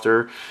a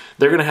softer.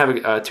 They're going to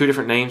have 2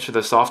 different names for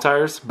the soft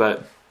tires,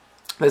 but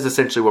that's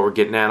essentially what we're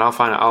getting at.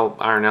 I'll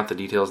iron out the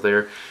details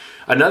there.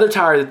 Another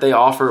tire that they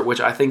offer, which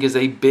I think is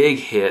a big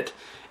hit,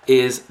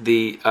 is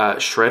the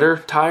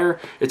Shredder tire.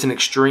 It's an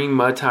extreme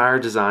mud tire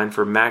designed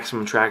for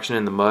maximum traction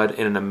in the mud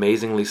and an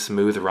amazingly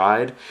smooth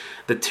ride.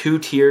 The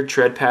 2-tiered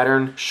tread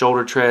pattern,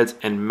 shoulder treads,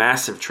 and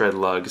massive tread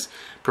lugs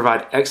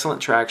provide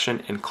excellent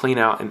traction and clean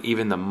out in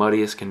even the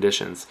muddiest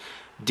conditions.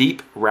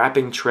 Deep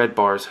wrapping tread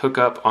bars hook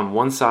up on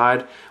one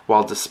side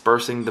while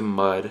dispersing the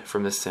mud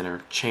from the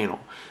center channel.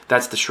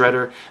 That's the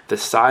Shredder. The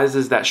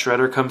sizes that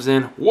Shredder comes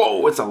in,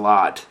 whoa, it's a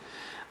lot.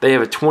 They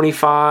have a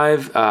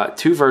 25,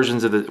 2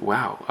 versions of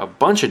a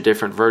bunch of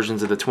different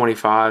versions of the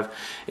 25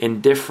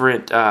 in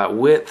different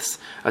widths,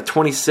 a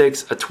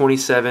 26, a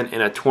 27,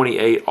 and a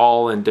 28,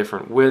 all in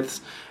different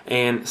widths,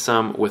 and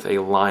some with a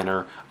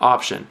liner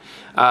option.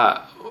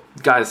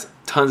 Guys,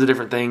 tons of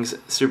different things.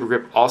 Super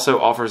Grip also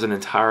offers an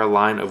entire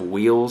line of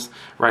wheels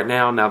right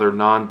now. Now they're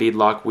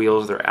non-beadlock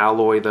wheels. They're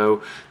alloy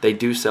though. They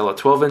do sell a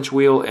 12-inch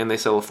wheel and they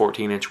sell a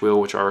 14-inch wheel,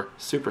 which are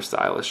super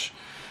stylish.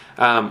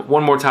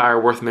 One more tire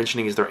worth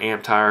mentioning is their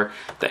AMP tire.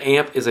 The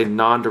AMP is a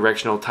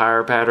non-directional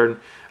tire pattern.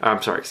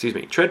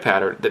 Tread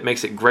pattern that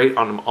makes it great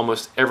on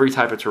almost every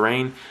type of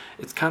terrain.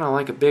 It's kind of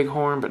like a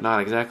Bighorn, but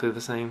not exactly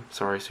the same.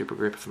 Sorry, Super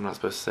Grip, if I'm not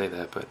supposed to say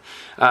that.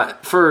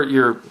 But for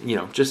your,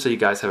 just so you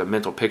guys have a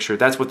mental picture,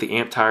 that's what the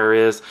AMP tire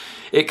is.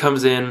 It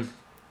comes in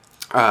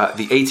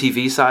the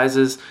ATV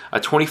sizes, a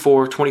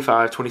 24,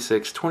 25,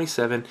 26,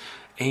 27,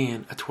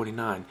 and a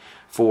 29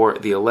 for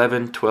the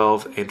 11,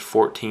 12, and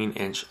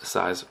 14-inch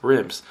size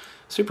rims.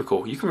 Super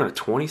cool. You can run a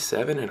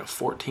 27 and a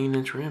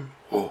 14-inch rim.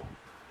 Whoa.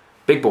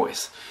 Big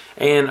boys.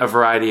 And a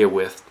variety of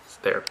widths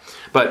there.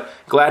 But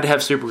glad to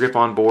have Super Grip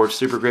on board.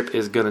 Super Grip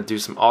is going to do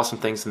some awesome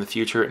things in the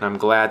future, and I'm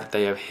glad that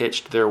they have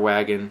hitched their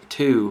wagon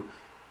to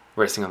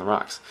Racing on the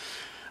Rocks.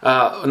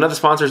 Another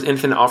sponsor is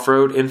Infinite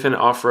Off-Road. Infinite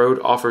Off-Road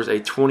offers a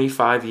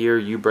 25-year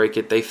You Break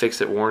It, They Fix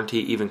It warranty,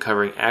 even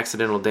covering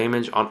accidental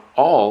damage on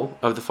all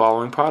of the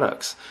following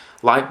products.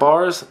 Light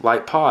bars,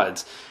 light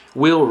pods,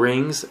 wheel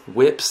rings,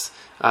 whips,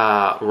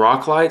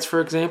 rock lights, for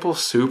example,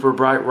 super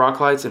bright rock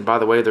lights. And by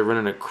the way, they're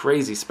running a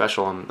crazy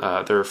special on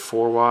their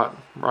 4-watt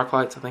rock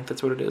lights. I think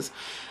that's what it is.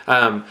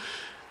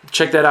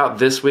 check that out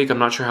this week. I'm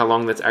not sure how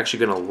long that's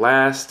actually going to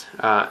last.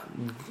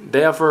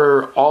 They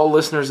offer all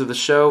listeners of the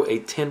show a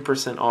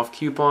 10% off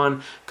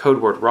coupon.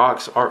 Code word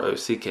ROCKS,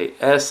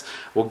 ROCKS,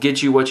 will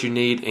get you what you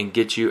need and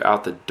get you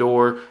out the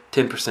door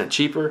 10%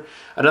 cheaper.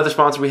 Another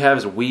sponsor we have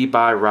is We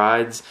Buy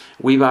Rides.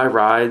 We Buy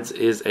Rides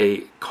is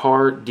a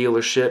car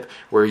dealership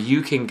where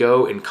you can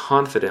go and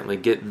confidently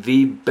get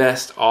the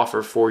best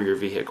offer for your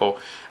vehicle.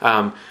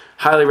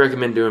 Highly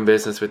recommend doing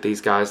business with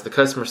these guys. The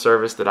customer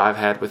service that I've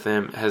had with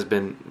them has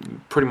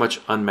been pretty much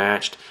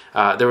unmatched.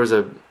 There was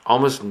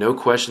almost no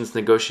questions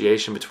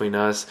negotiation between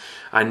us.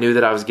 I knew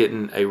that I was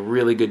getting a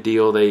really good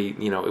deal.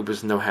 It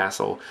was no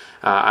hassle.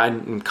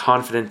 I'm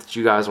confident that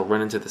you guys will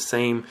run into the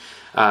same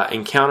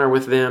encounter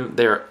with them.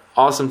 They're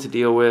awesome to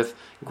deal with,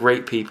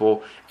 great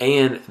people,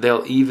 and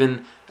they'll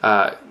even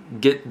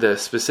get the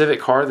specific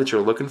car that you're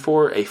looking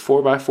for. A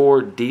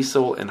 4x4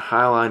 diesel and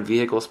Highline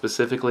vehicle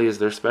specifically is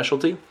their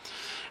specialty.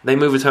 They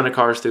move a ton of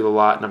cars through the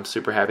lot, and I'm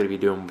super happy to be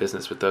doing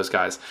business with those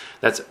guys.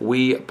 That's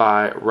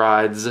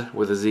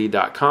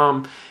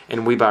WeBuyRides.com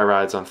and We Buy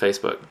Rides on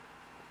Facebook.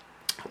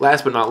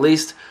 Last but not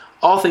least,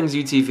 All Things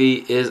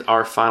UTV is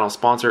our final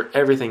sponsor.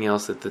 Everything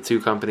else that the three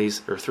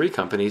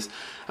companies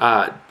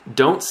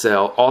don't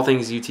sell, All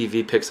Things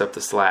UTV picks up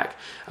the slack.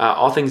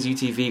 All Things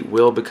UTV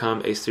will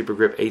become a Super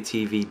Grip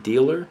ATV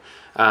dealer,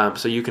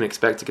 so you can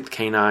expect to get the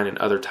K9 and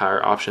other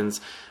tire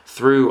options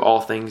through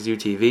All Things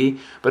UTV.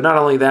 But not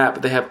only that,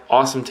 but they have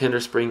awesome tender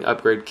spring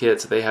upgrade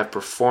kits. They have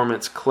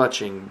performance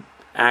clutching,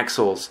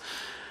 axles,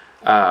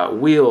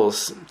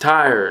 wheels,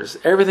 tires,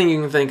 everything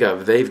you can think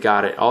of. They've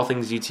got it. All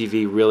Things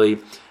UTV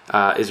really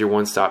is your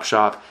one-stop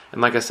shop.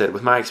 And like I said,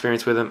 with my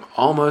experience with them,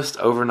 almost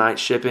overnight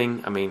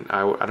shipping. I mean,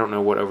 I don't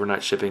know what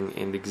overnight shipping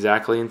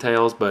exactly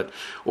entails, but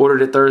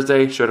ordered it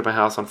Thursday, showed up at my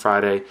house on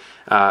Friday,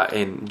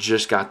 and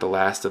just got the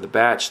last of the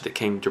batch that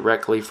came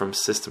directly from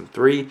System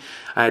 3.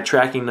 I had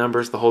tracking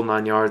numbers, the whole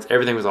 9 yards.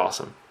 Everything was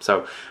awesome.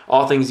 So,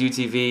 All Things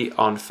UTV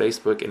on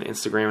Facebook and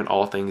Instagram, and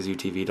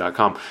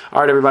allthingsutv.com.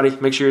 All right, everybody,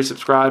 make sure you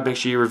subscribe. Make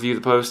sure you review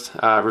the post,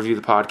 review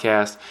the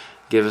podcast.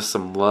 Give us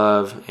some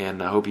love,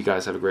 and I hope you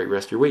guys have a great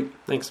rest of your week.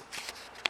 Thanks.